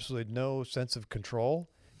with absolutely no sense of control,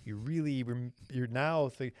 you're now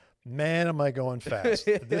thinking, man, am I going fast?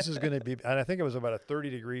 This is going to be, and I think it was about a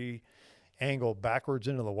 30-degree angle backwards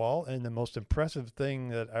into the wall. And the most impressive thing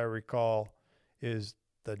that I recall is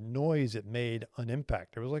the noise it made on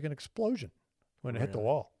impact. It was like an explosion when it hit the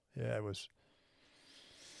wall. Yeah, it was.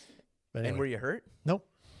 Anyway. And were you hurt? Nope.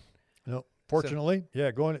 Fortunately,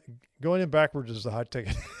 going in backwards is the hot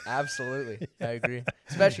ticket. Absolutely. I agree.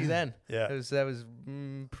 Especially then. Yeah. That was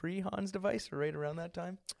pre-Hans device or right around that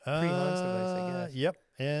time? Pre-Hans device, I guess. Yep.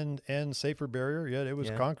 And safer barrier. Yeah, it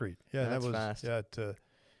was concrete. Yeah, that's that was fast. Yeah, to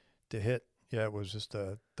hit. Yeah, it was just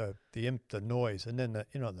the noise, and then the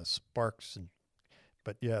sparks,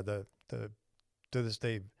 but yeah, the to this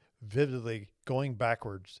day vividly going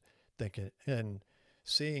backwards, thinking and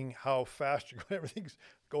seeing how fast everything's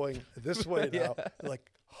going this way now.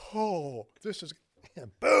 Like, oh, this is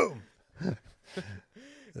boom.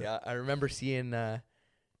 Yeah, I remember seeing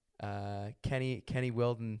Kenny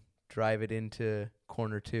Wilden drive it into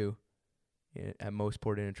corner 2 at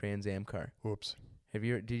Mosport in a Trans Am car. Whoops.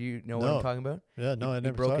 Did you know what I'm talking about? Yeah, no, I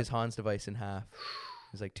never He broke saw his Hans device in half.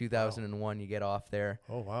 It was like 2001. You get off there.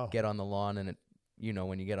 Oh, wow. Get on the lawn, and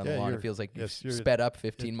when you get on the lawn, it feels like you're sped up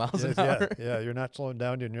 15 miles an hour. hour. Yeah, you're not slowing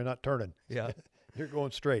down and you're not turning. Yeah. You're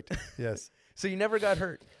going straight. Yes. So you never got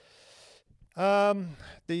hurt? There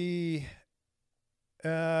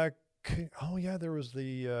was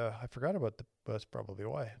I forgot about that's probably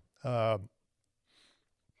why.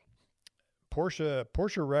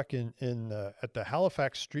 Porsche wreck in at the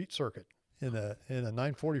Halifax Street Circuit in a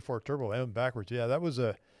 944 turbo. I went backwards. Yeah, that was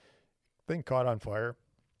a thing caught on fire,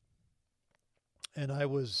 and I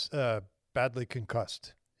was badly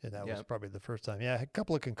concussed, and that was probably the first time. Yeah, I had a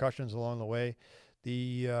couple of concussions along the way.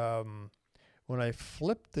 When I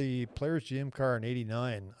flipped the Players GM car in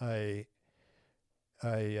 '89, I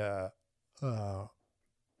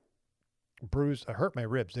hurt my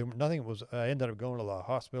ribs. I ended up going to the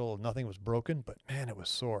hospital. Nothing was broken, but man, it was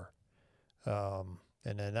sore. And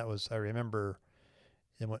then I remember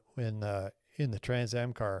And when in the Trans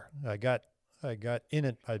Am car, I got in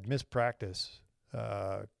it. I'd missed practice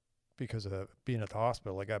because of being at the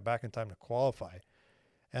hospital. I got back in time to qualify,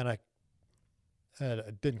 and I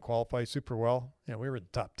didn't qualify super well. You know, we were in the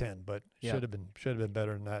top 10, but should have been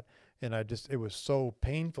better than that. And it was so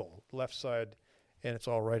painful, left side, and it's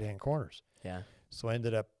all right hand corners. Yeah. So we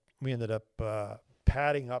ended up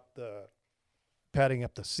padding up the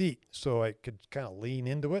seat so I could kind of lean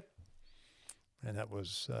into it. And that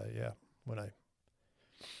was, the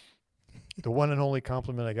one and only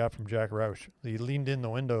compliment I got from Jack Roush. He leaned in the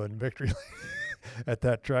window in victory at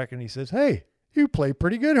that track, and he says, "Hey, you play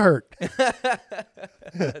pretty good, Hurt."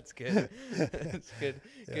 That's good. That's good.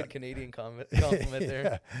 Yeah. Good Canadian compliment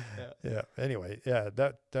there. Yeah. Anyway,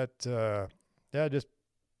 just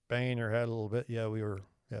banging her head a little bit. Yeah, we were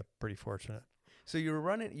pretty fortunate. So you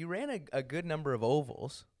ran a good number of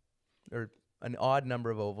ovals, or an odd number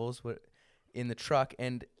of ovals in the truck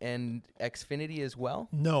and Xfinity as well?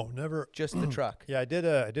 No, never. Just the truck. Yeah, I did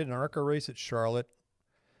an ARCA race at Charlotte,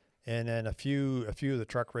 and then a few of the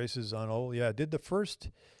truck races on oval. Yeah, I did the first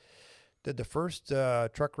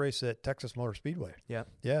truck race at Texas Motor Speedway. Yeah.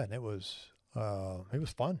 Yeah, and it was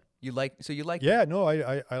fun. You liked Yeah, no,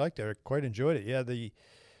 I liked it. I quite enjoyed it. Yeah,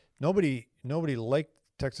 nobody liked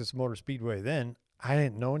Texas Motor Speedway then. I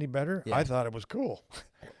didn't know any better. Yeah. I thought it was cool.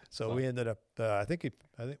 So we ended up, I think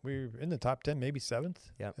we were in the top 10, maybe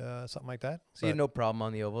 7th. Yeah. Something like that. So you had no problem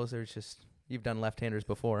on the ovals. There's just, you've done left-handers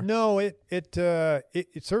before. No, it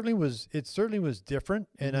certainly was different.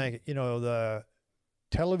 Mm-hmm. And the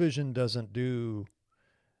television doesn't do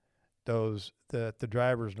those, the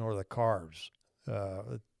drivers nor the cars,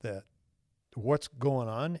 that what's going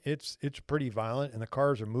on. It's pretty violent, and the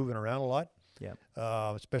cars are moving around a lot. Yeah.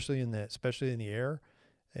 Especially in the air.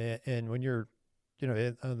 And when you're,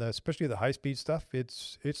 especially the high speed stuff,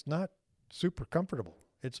 it's not super comfortable.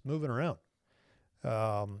 It's moving around.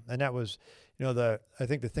 And that was, I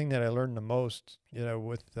think the thing that I learned the most,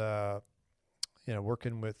 with,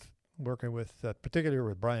 working with particularly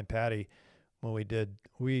with Brian Patty, when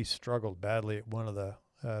we struggled badly at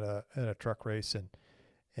at a truck race,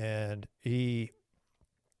 and he,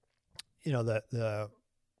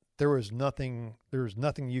 there was nothing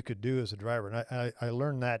you could do as a driver. And I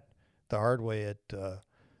learned that the hard way at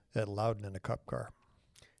Loudon in a Cup car.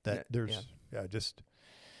 That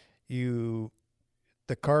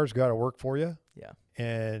the car's got to work for you. Yeah.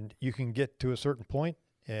 And you can get to a certain point,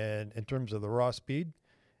 and in terms of the raw speed,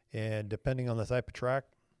 and depending on the type of track,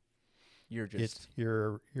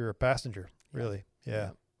 you're a passenger, really. Yeah.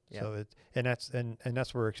 So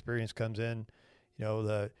that's where experience comes in.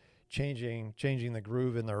 The changing the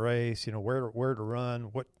groove in the race. Where to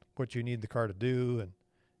run, what you need the car to do,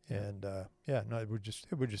 it would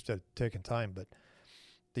just have taken time. But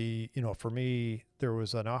for me, there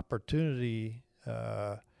was an opportunity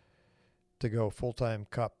to go full-time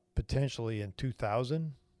Cup potentially in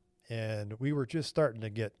 2000, and we were just starting to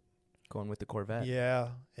get going with the Corvette. Yeah,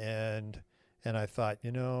 and I thought,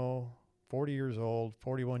 40 years old,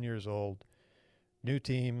 41 years old, new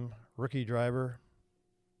team, rookie driver,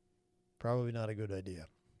 probably not a good idea.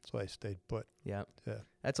 So I stayed put. Yeah.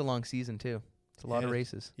 That's a long season too. It's a lot of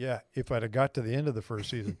races. Yeah, if I'd have got to the end of the first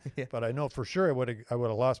season. Yeah. But I know for sure I would have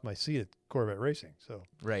lost my seat at Corvette Racing. So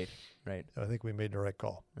Right. I think we made the right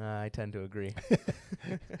call. I tend to agree.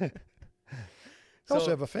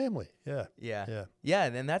 Also have a family. Yeah. Yeah,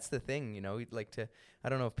 and that's the thing, we'd like to, I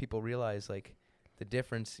don't know if people realize like the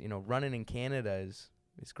difference, running in Canada is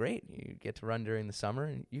great. You get to run during the summer,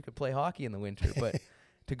 and you could play hockey in the winter, but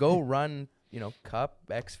to go run, Cup,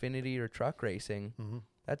 Xfinity, or truck racing, mm-hmm.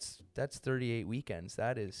 that's 38 weekends.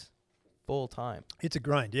 That is full time. It's a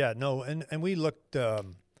grind. Yeah, no. And we looked, back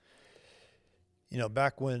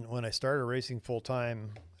when I started racing full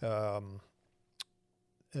time,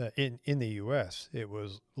 in the U.S., it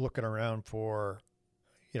was looking around for,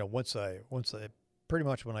 once I pretty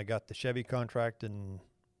much when I got the Chevy contract in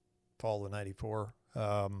fall of '94.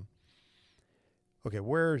 Okay,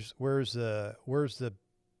 where's the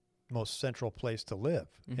most central place to live?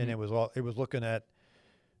 Mm-hmm. And it was looking at,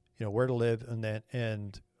 where to live,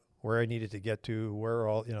 and where I needed to get to, where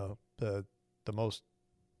all the most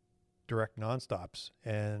direct nonstops,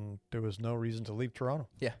 and there was no reason to leave Toronto.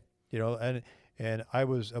 Yeah, And I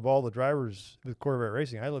was, of all the drivers with Corvette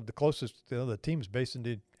Racing, I lived the closest. The team's based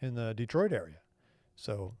in the Detroit area,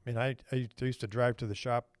 so I used to drive to the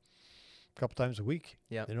shop a couple times a week.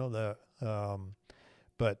 Yeah.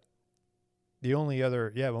 But the only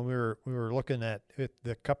other, when we were looking at it,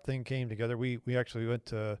 the Cup thing came together. We actually went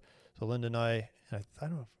to Linda and I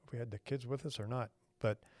don't know if we had the kids with us or not,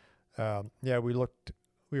 but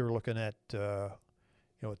we were looking at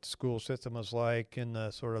what the school system was like in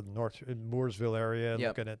the sort of North in Mooresville area, Yep.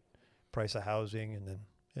 looking at price of housing, and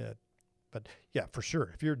then but yeah, for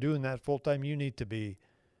sure, if you're doing that full time, you need to be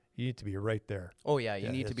right there. Oh yeah, you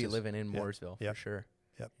Yeah, need to it's be just- living in yeah, Mooresville yep, for sure.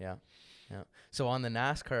 yep. Yeah. Yeah. So on the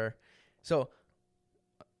NASCAR, so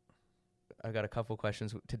I got a couple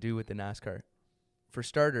questions to do with the NASCAR. For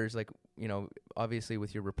starters, like, obviously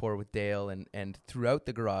with your rapport with Dale and throughout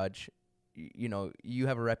the garage, you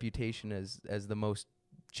have a reputation as the most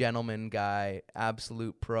gentleman guy,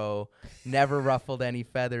 absolute pro, never ruffled any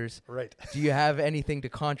feathers. Right. Do you have anything to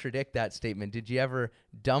contradict that statement? Did you ever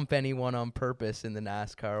dump anyone on purpose in the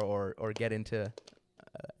NASCAR or get into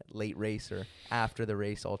late race or after the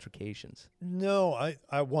race altercations? No,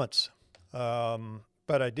 I once,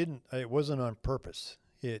 but I didn't. It wasn't on purpose.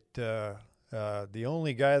 The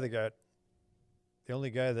only guy that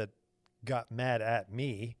got mad at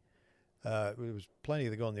me, it was plenty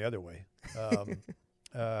of going the other way.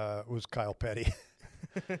 Was Kyle Petty.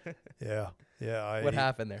 Yeah. What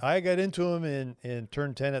happened there? I got into him in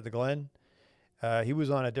turn 10 at the Glen. He was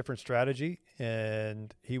on a different strategy,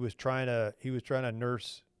 and he was trying to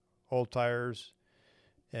nurse old tires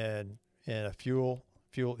and a fuel.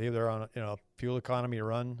 They're on fuel economy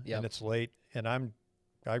run, Yep. and it's late, and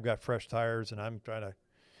I've got fresh tires, and I'm trying to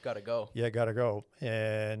Gotta go. gotta go,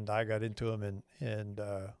 and I got into him in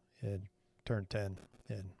turn 10,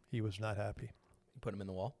 and he was not happy. You put him in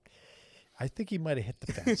the wall. I think he might have hit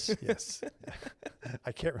the fence. Yes,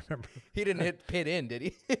 I can't remember. He didn't hit pit in, did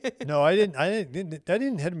he? No, I didn't. I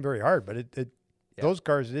didn't hit him very hard, but Yeah. those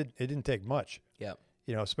cars it didn't take much. Yeah.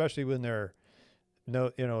 Especially when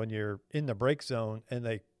when you're in the brake zone and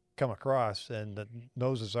they come across and the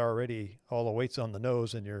nose is already all the weight's on the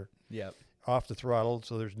nose and you're Yeah. off the throttle,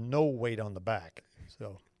 so there's no weight on the back.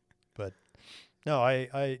 So, but no,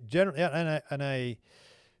 I generally I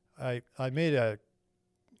made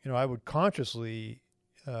I would consciously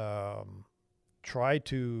try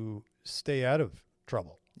to stay out of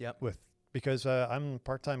trouble. Yep. Because I'm a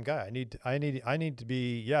part-time guy. I need to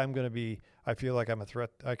be. I'm going to be. I feel like I'm a threat.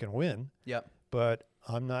 I can win. Yep. But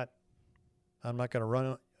I'm not going to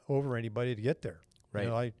run over anybody to get there.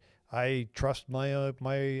 Right. I trust my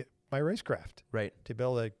racecraft. Right. To be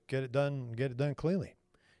able to get it done cleanly.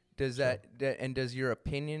 Does has your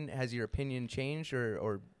opinion changed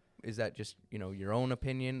or is that just, your own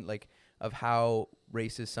opinion, like, of how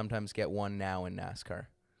races sometimes get won now in NASCAR?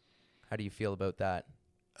 How do you feel about that?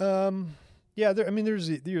 Yeah, there's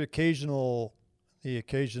the occasional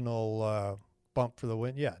bump for the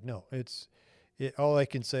win. Yeah, no, all I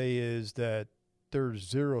can say is that there's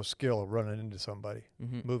zero skill running into somebody,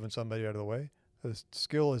 Mm-hmm. moving somebody out of the way. The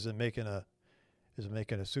skill isn't making a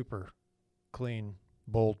super clean,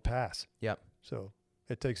 bold pass. Yep. So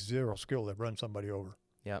it takes zero skill to run somebody over.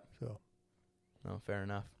 Yep. So No, fair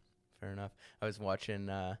enough. I was watching,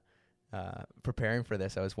 preparing for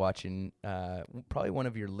this, I was watching probably one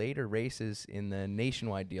of your later races in the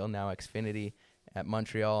Nationwide deal, now Xfinity at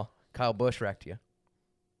Montreal. Kyle Busch wrecked you.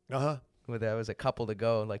 uh-huh. That was a couple to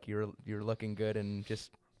go, like you're looking good and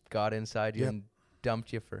just got inside you Yep. and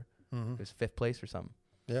dumped you for Mm-hmm. it was 5th place or something.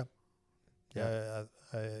 Yeah.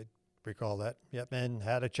 I recall that. Yep, and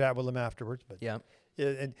had a chat with him afterwards. But Yeah.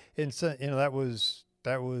 and so, that was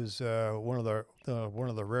one of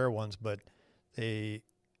the rare ones. But I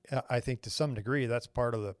think to some degree that's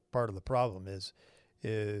part of the problem is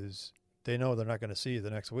they know they're not going to see you the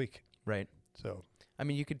next week. Right. So I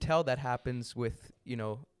mean, you could tell that happens with,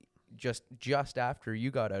 just after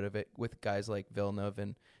you got out of it with guys like Villeneuve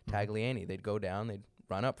and Tagliani. They'd go down, they'd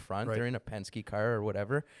run up front. Right. They're in a Penske car or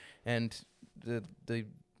whatever. And the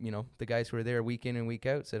guys who were there week in and week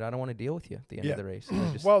out said, I don't want to deal with you at the end of the race.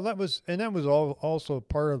 well, that was also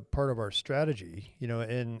part of our strategy,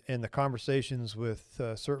 in the conversations with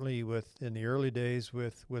certainly in the early days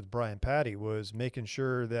with Brian Patty was making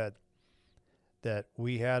sure that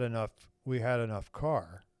we had enough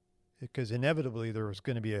car, because inevitably there was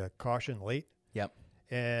going to be a caution late. Yep.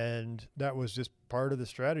 And that was just part of the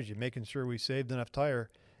strategy, making sure we saved enough tire,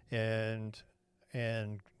 and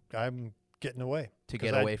I'm getting away to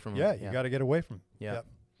get away from yeah, him. you got to get away from him.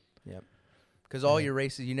 Yep. Because all your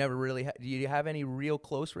races, you never really do you have any real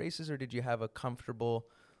close races, or did you have a comfortable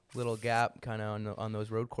little gap kind of on those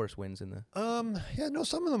road course wins in the? Yeah, no,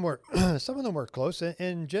 some of them were close,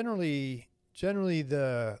 and generally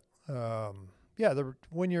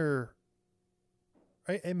when you're,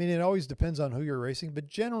 I mean, it always depends on who you're racing, but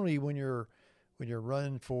generally when you're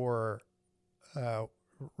running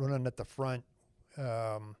at the front,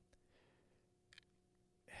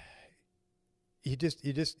 you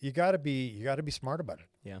got to be smart about it.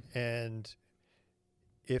 Yeah. And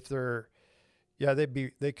if they're, Yeah,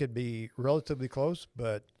 they could be relatively close,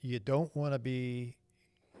 but you don't want to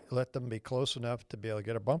let them be close enough to be able to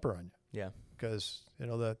get a bumper on you. Yeah. Because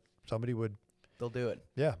that somebody would. They'll do it.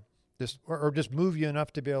 Yeah, or just move you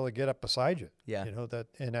enough to be able to get up beside you. Yeah.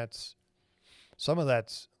 That's some of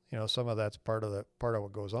that's part of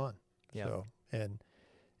what goes on. Yeah. So and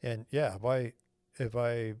yeah, if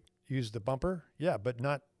I use the bumper, yeah, but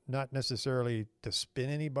not necessarily to spin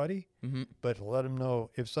anybody, Mm-hmm. but to let them know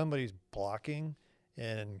if somebody's blocking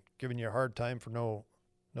and giving you a hard time for no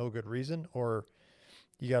good reason, or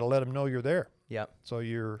you got to let them know you're there. Yeah. So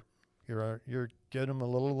you're giving them a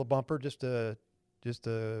little bumper just to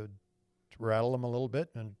rattle them a little bit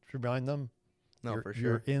and remind them For sure.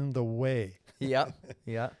 you're in the way. Yeah.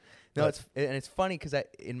 Yeah. No, it's funny because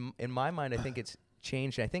in my mind I think it's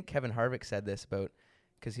changed. I think Kevin Harvick said this about,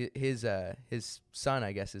 because his son,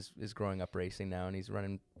 I guess, is growing up racing now, and he's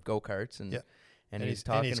running go-karts, and he's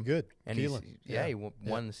talking. And he's good. And he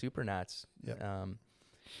won the Super Nats. Yeah.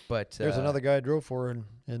 But there's another guy I drove for in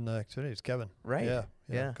Xfinity. It's Kevin. Right.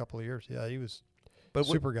 Yeah. A couple of years. Yeah, he was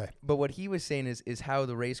super guy. But what he was saying is how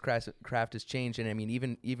the racecraft has changed. And I mean,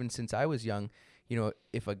 even since I was young,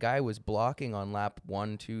 if a guy was blocking on lap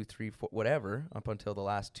 1, 2, 3, 4, whatever, up until the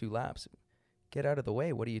last 2 laps, get out of the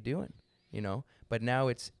way. What are you doing? But now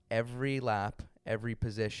it's every lap, every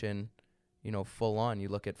position, full on. You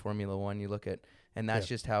look at Formula One, and that's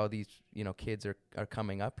just how these, kids are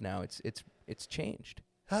coming up now. It's changed.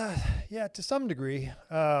 Yeah, to some degree.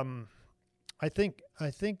 I think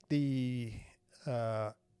the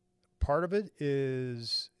part of it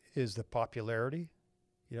is the popularity.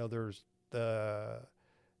 There's the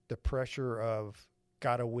pressure of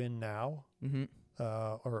gotta win now, Mm-hmm.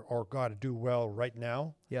 or gotta do well right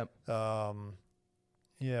now. Yep.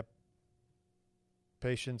 Yeah.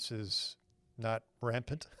 Patience is not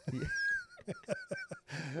rampant.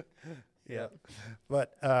 Yeah.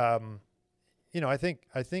 But I think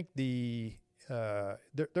the there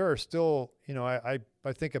are still, I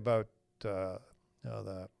think about some of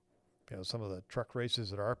the truck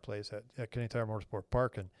races at our place at Canadian Tire Motorsport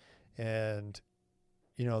Park, and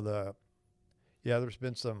there's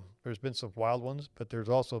been some wild ones, but there's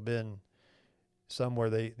also been some where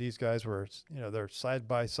these guys were, they're side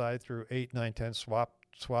by side through 8, 9, 10, swap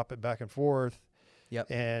it back and forth.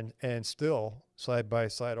 Yep. And still side by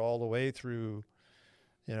side all the way through,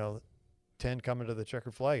 10 coming to the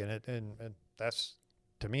checkered flag, and that's,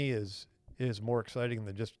 to me, is more exciting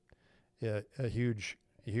than just a huge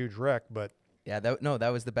wreck. But yeah,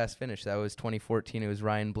 that was the best finish. That was 2014. It was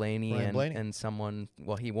Ryan Blaney and someone.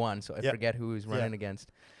 Well, he won, so I forget who he was running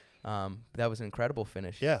against. That was an incredible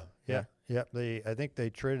finish. Yeah. I think they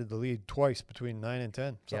traded the lead twice between 9 and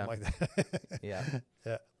 10, something like that. Yeah.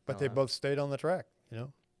 But they both stayed on the track,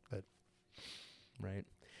 But right.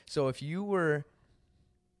 So if you were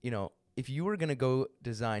going to go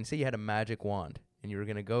design, say you had a magic wand and you were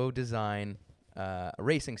going to go design a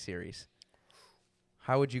racing series,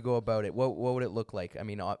 how would you go about it? What would it look like? I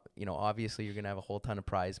mean, obviously you're going to have a whole ton of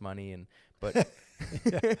prize money, but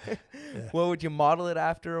what would you model it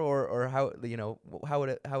after, or how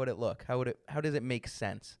would it look? How does it make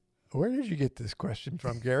sense? Where did you get this question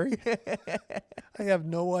from, Gary? I have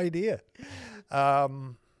no idea. I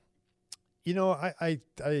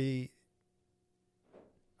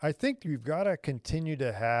think you've got to continue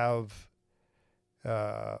to have,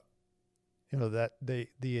 that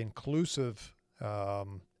the inclusive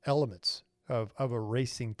elements of a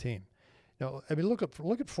racing team. I mean, look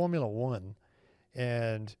at Formula One,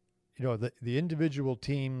 and the individual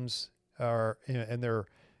teams are and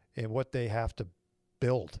what they have to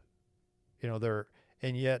build.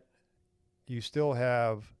 And yet you still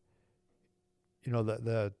have,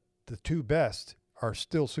 the two best are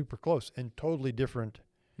still super close and totally different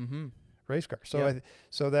race cars.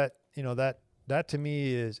 So that to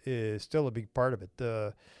me is still a big part of it.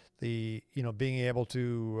 Being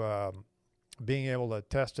able to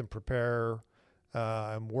test and prepare,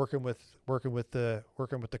 and working with the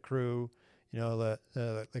crew,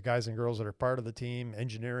 the guys and girls that are part of the team,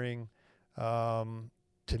 engineering. To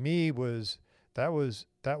me that was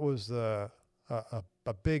a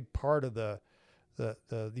big part of the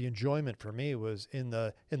enjoyment for me was in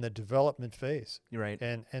the development phase. You're right.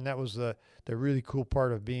 And that was the really cool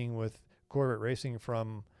part of being with Corvette Racing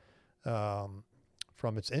from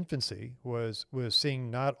its infancy was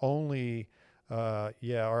seeing not only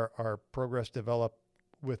our progress develop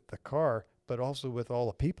with the car, but also with all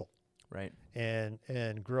the people. Right.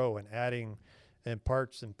 And grow and adding and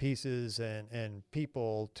parts and pieces and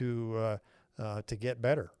people to get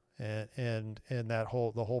better, and the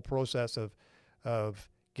whole process of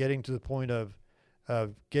getting to the point of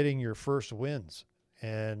of getting your first wins,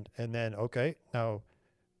 and then okay, now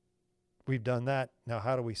we've done that. Now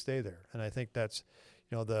how do we stay there? And I think that's,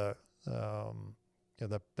 the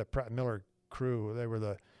Pratt Miller crew.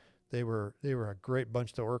 They were a great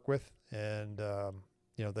bunch to work with, and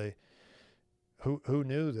they who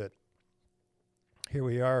knew that here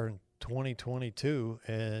we are in 2022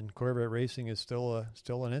 and Corvette racing is still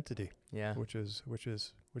an entity. Yeah. Which is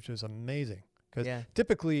amazing, because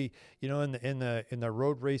typically, in the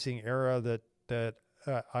road racing era that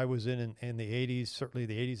I was in the 80s, certainly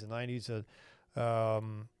the 80s and 90s,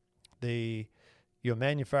 the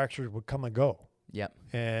manufacturers would come and go. Yep.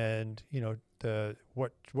 And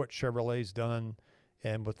what Chevrolet's done,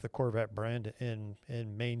 and with the Corvette brand in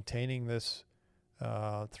maintaining this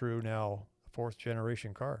through now fourth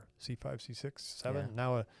generation car, C5, C6, 7,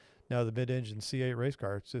 now the mid-engine C8 race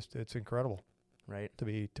car. It's incredible, right? To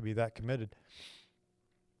be that committed.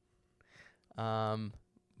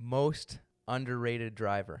 Most underrated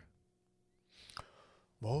driver.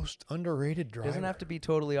 Most underrated driver. Doesn't have to be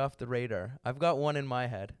totally off the radar. I've got one in my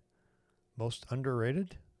head. Most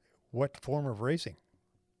underrated? What form of racing?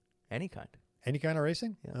 Any kind. Any kind of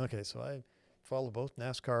racing? Yeah. Okay, so I follow both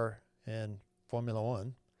NASCAR and Formula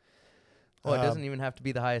One. Oh, it doesn't even have to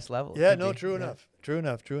be the highest level. Yeah, no, true enough. True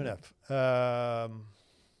enough.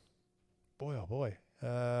 Boy, oh boy.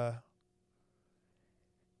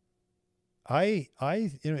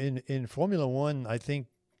 In Formula One, I think,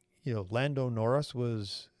 Lando Norris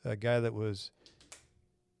was a guy that was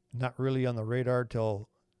not really on the radar till,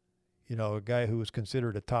 a guy who was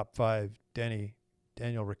considered a top 5,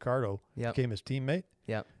 Daniel Ricciardo, became his teammate.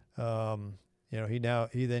 Yep.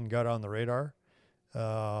 He then got on the radar.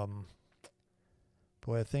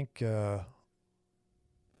 Boy, I think,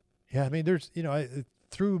 there's,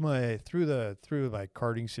 through my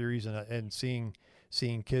karting series and seeing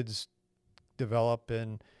kids develop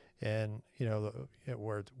and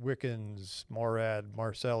where it's Wickens, Morad,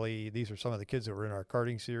 Marcelli, these are some of the kids that were in our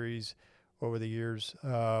karting series over the years,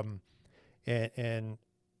 and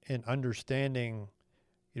understanding,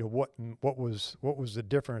 what was the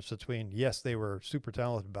difference between, yes, they were super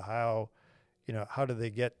talented, but how did they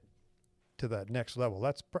get to that next level?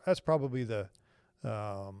 That's probably the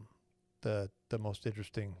most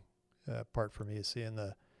interesting part for me, is seeing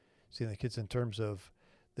the kids in terms of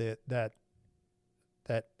that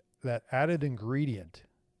added ingredient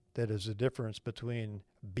that is the difference between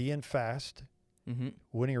being fast, mm-hmm.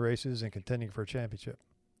 winning races, and contending for a championship.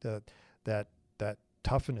 That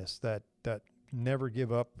toughness, that never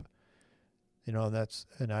give up, and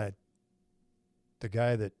the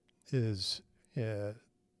guy that is the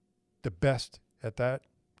best at that,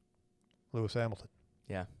 Lewis Hamilton.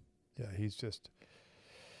 Yeah, he's just,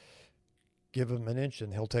 give him an inch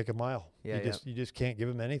and he'll take a mile. You just can't give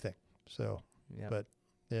him anything. So, but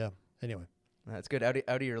anyway, that's good. Out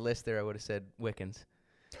of your list there, I would have said Wickens.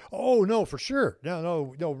 Oh no, for sure.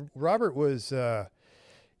 No. Robert was,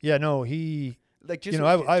 he. Like just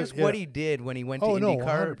what he did when he went to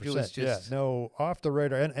IndyCar, it was just off the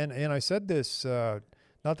radar. And I said this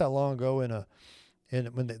not that long ago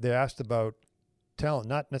when they asked about talent,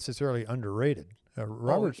 not necessarily underrated.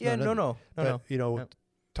 Robert's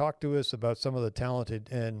talked to us about some of the talented,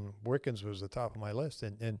 and Wickens was the top of my list.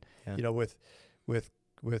 And with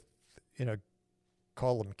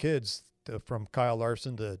call them kids, from Kyle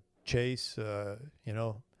Larson to Chase,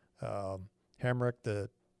 Hamrick, the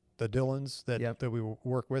Dillons that we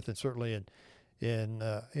work with, and certainly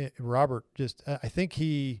in Robert. Just, I think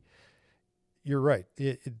you're right.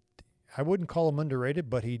 I wouldn't call him underrated,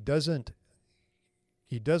 but he doesn't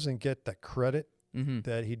get the credit mm-hmm.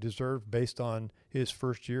 that he deserved based on his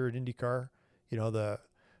first year at IndyCar.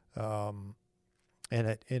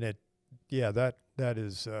 That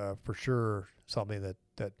is for sure something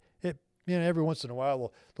that every once in a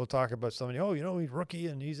while they'll talk about somebody. Oh, he's rookie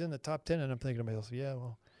and he's in the top 10, and I'm thinking to myself,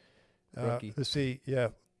 rookie. Let's see. Yeah,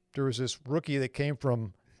 there was this rookie that came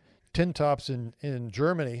from Tin Tops in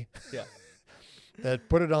Germany. Yeah. That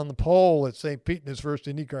put it on the pole at St. Pete in his first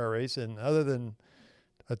IndyCar race, and other than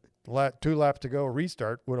 2 laps to go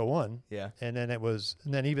restart, would have won. Yeah. And then it was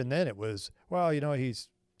he's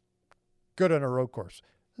good on a road course.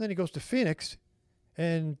 And then he goes to Phoenix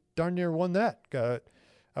and darn near won that. Got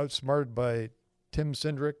outsmarted by Tim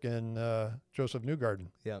Cindric and Joseph Newgarden.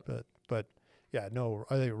 Yeah. But I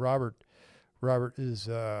think Robert is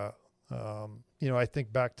I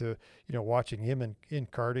think back to watching him in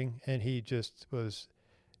karting, and he just was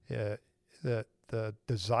the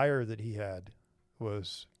desire that he had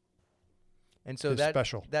was, and so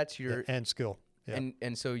special. That's your and skill. Yeah.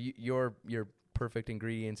 And so your perfect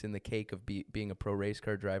ingredients in the cake of being a pro race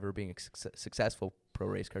car driver, being a successful pro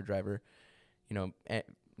race car driver. You know,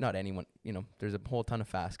 not anyone, you know, there's a whole ton of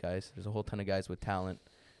fast guys. There's a whole ton of guys with talent.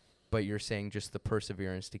 But you're saying just the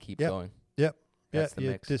perseverance to keep going. Yep. That's the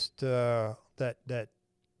mix. Just that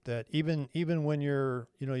even when you're,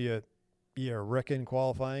 you know, you're wrecking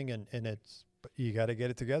qualifying and it's, you got to get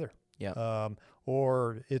it together. Yeah.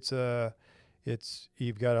 Or it's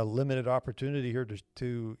you've got a limited opportunity here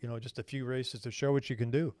to you know, just a few races to show what you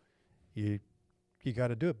can do. You got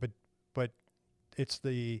to do it. But it's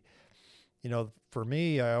the, you know, for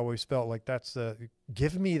me, I always felt like that's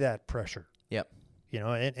give me that pressure. Yep. You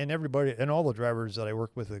know, and everybody and all the drivers that I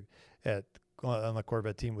work with on the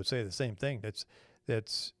Corvette team would say the same thing.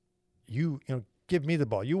 That's you know, give me the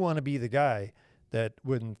ball. You want to be the guy that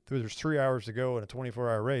when there's 3 hours to go in a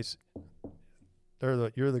 24-hour race,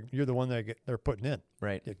 you're the one that they're putting in.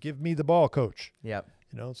 Right. Yeah, give me the ball, coach. Yep.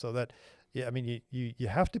 You know, so that, yeah, I mean, you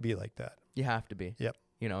have to be like that. You have to be. Yep.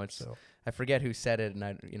 You know, it's I forget who said it, and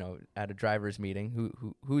I, you know, at a driver's meeting,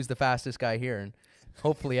 who's the fastest guy here, and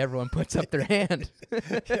hopefully everyone puts up their hand.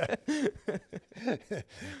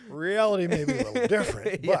 Reality may be a little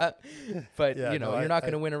different, but you know, you're not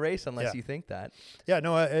going to win a race unless you think that. Yeah,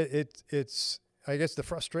 no, it's I guess the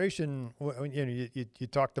frustration when you know you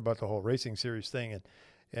talked about the whole racing series thing,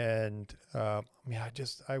 and I mean,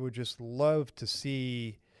 I would just love to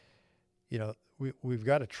see, you know, we've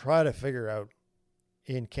got to try to figure out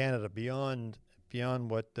in Canada beyond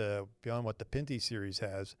what the Pinty series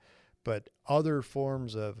has, but other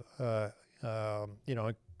forms of you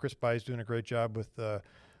know, Chris Pye's doing a great job with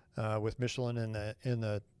Michelin and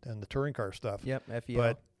the touring car stuff. Yep, FEL.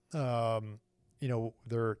 But you know,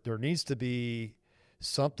 there needs to be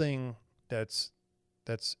something that's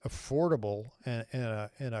affordable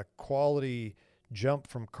and a quality jump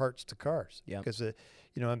from karts to cars. Yeah, because you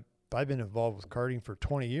know, I've been involved with karting for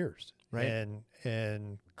 20 years. Right.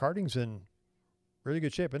 And karting's in really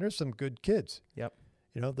good shape, and there's some good kids. Yep.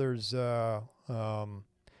 You know, there's but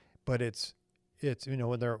it's you know,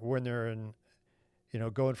 when they're in, you know,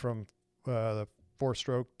 going from the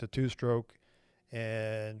 4-stroke to 2-stroke,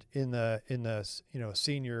 and in the you know,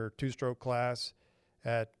 senior 2-stroke class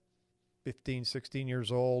at 15, 16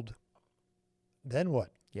 years old, then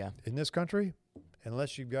what? Yeah. In this country,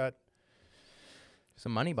 unless you've got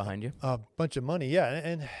some money behind you, a bunch of money, yeah,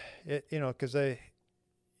 and it, you know, because it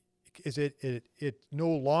no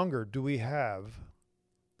longer do we have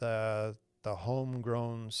the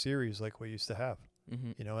homegrown series like we used to have.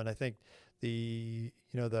 Mm-hmm. You know, and I think you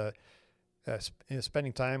know, the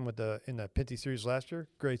spending time in the Pinty series last year,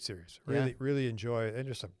 great series, really enjoy it, and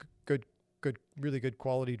just some good, really good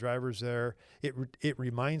quality drivers there. It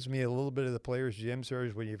reminds me a little bit of the Players GM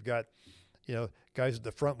series when you've got, you know, guys at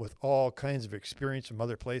the front with all kinds of experience from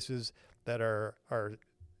other places that are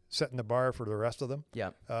setting the bar for the rest of them. Yeah.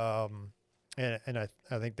 And I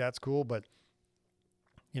think that's cool. But,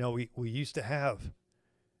 you know, we used to have,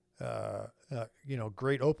 you know,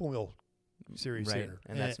 great open wheel series here.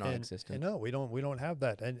 And that's non-existent. And no, we don't have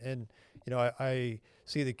that. And you know, I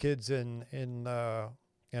see the kids in our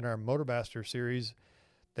Motormaster series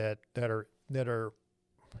that are, you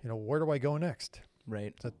know, where do I go next?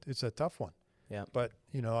 Right. It's a tough one. Yeah. But,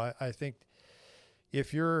 you know, I think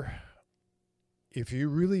if you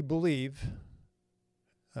really believe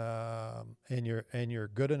and you're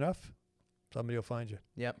good enough, somebody will find you.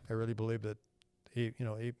 Yep. I really believe that. You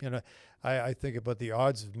know, I think about the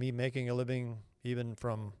odds of me making a living, even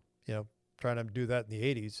from, you know, trying to do that in the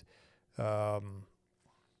 80s,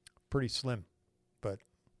 pretty slim. But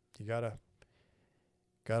you gotta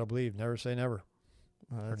believe. Never say never.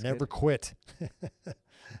 Or never quit.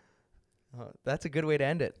 That's a good way to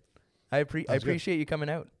end it. I appreciate you coming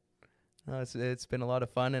out. It's been a lot of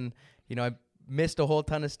fun, and you know, I missed a whole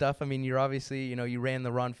ton of stuff. I mean, you're obviously, you know, you ran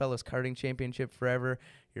the Ron Fellows Karting Championship forever.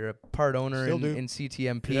 You're a part owner in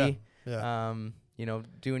CTMP. Yeah. You know,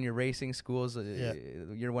 doing your racing schools.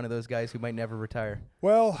 You're one of those guys who might never retire.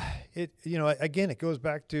 Well, you know, again, it goes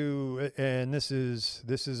back to, and this is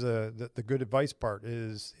the good advice part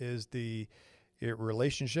is the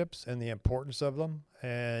relationships and the importance of them,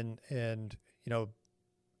 and you know,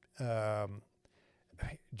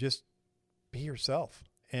 just be yourself.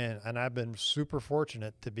 And I've been super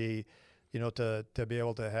fortunate to be, you know, to be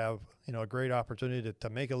able to have, you know, a great opportunity to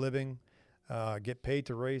make a living, get paid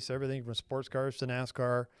to race everything from sports cars to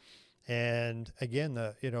NASCAR, and again,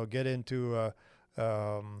 you know, get into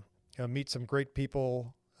meet some great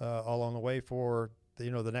people along the way for the,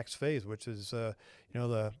 you know, the next phase, which is you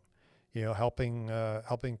know, helping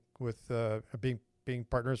with being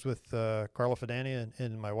partners with Carla Fidani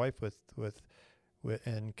and my wife with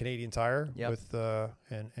and Canadian Tire with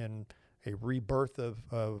and a rebirth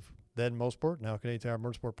of then Motorsport, now Canadian Tire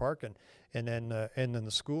Motorsport Park, and then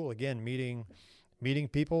the school again, meeting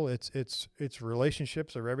people. It's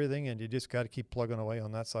relationships are everything, and you just got to keep plugging away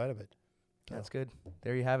on that side of it. So. That's good.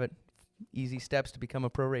 There you have it. Easy steps to become a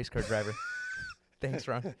pro race car driver. Thanks,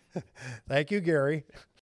 Ron. Thank you, Gary.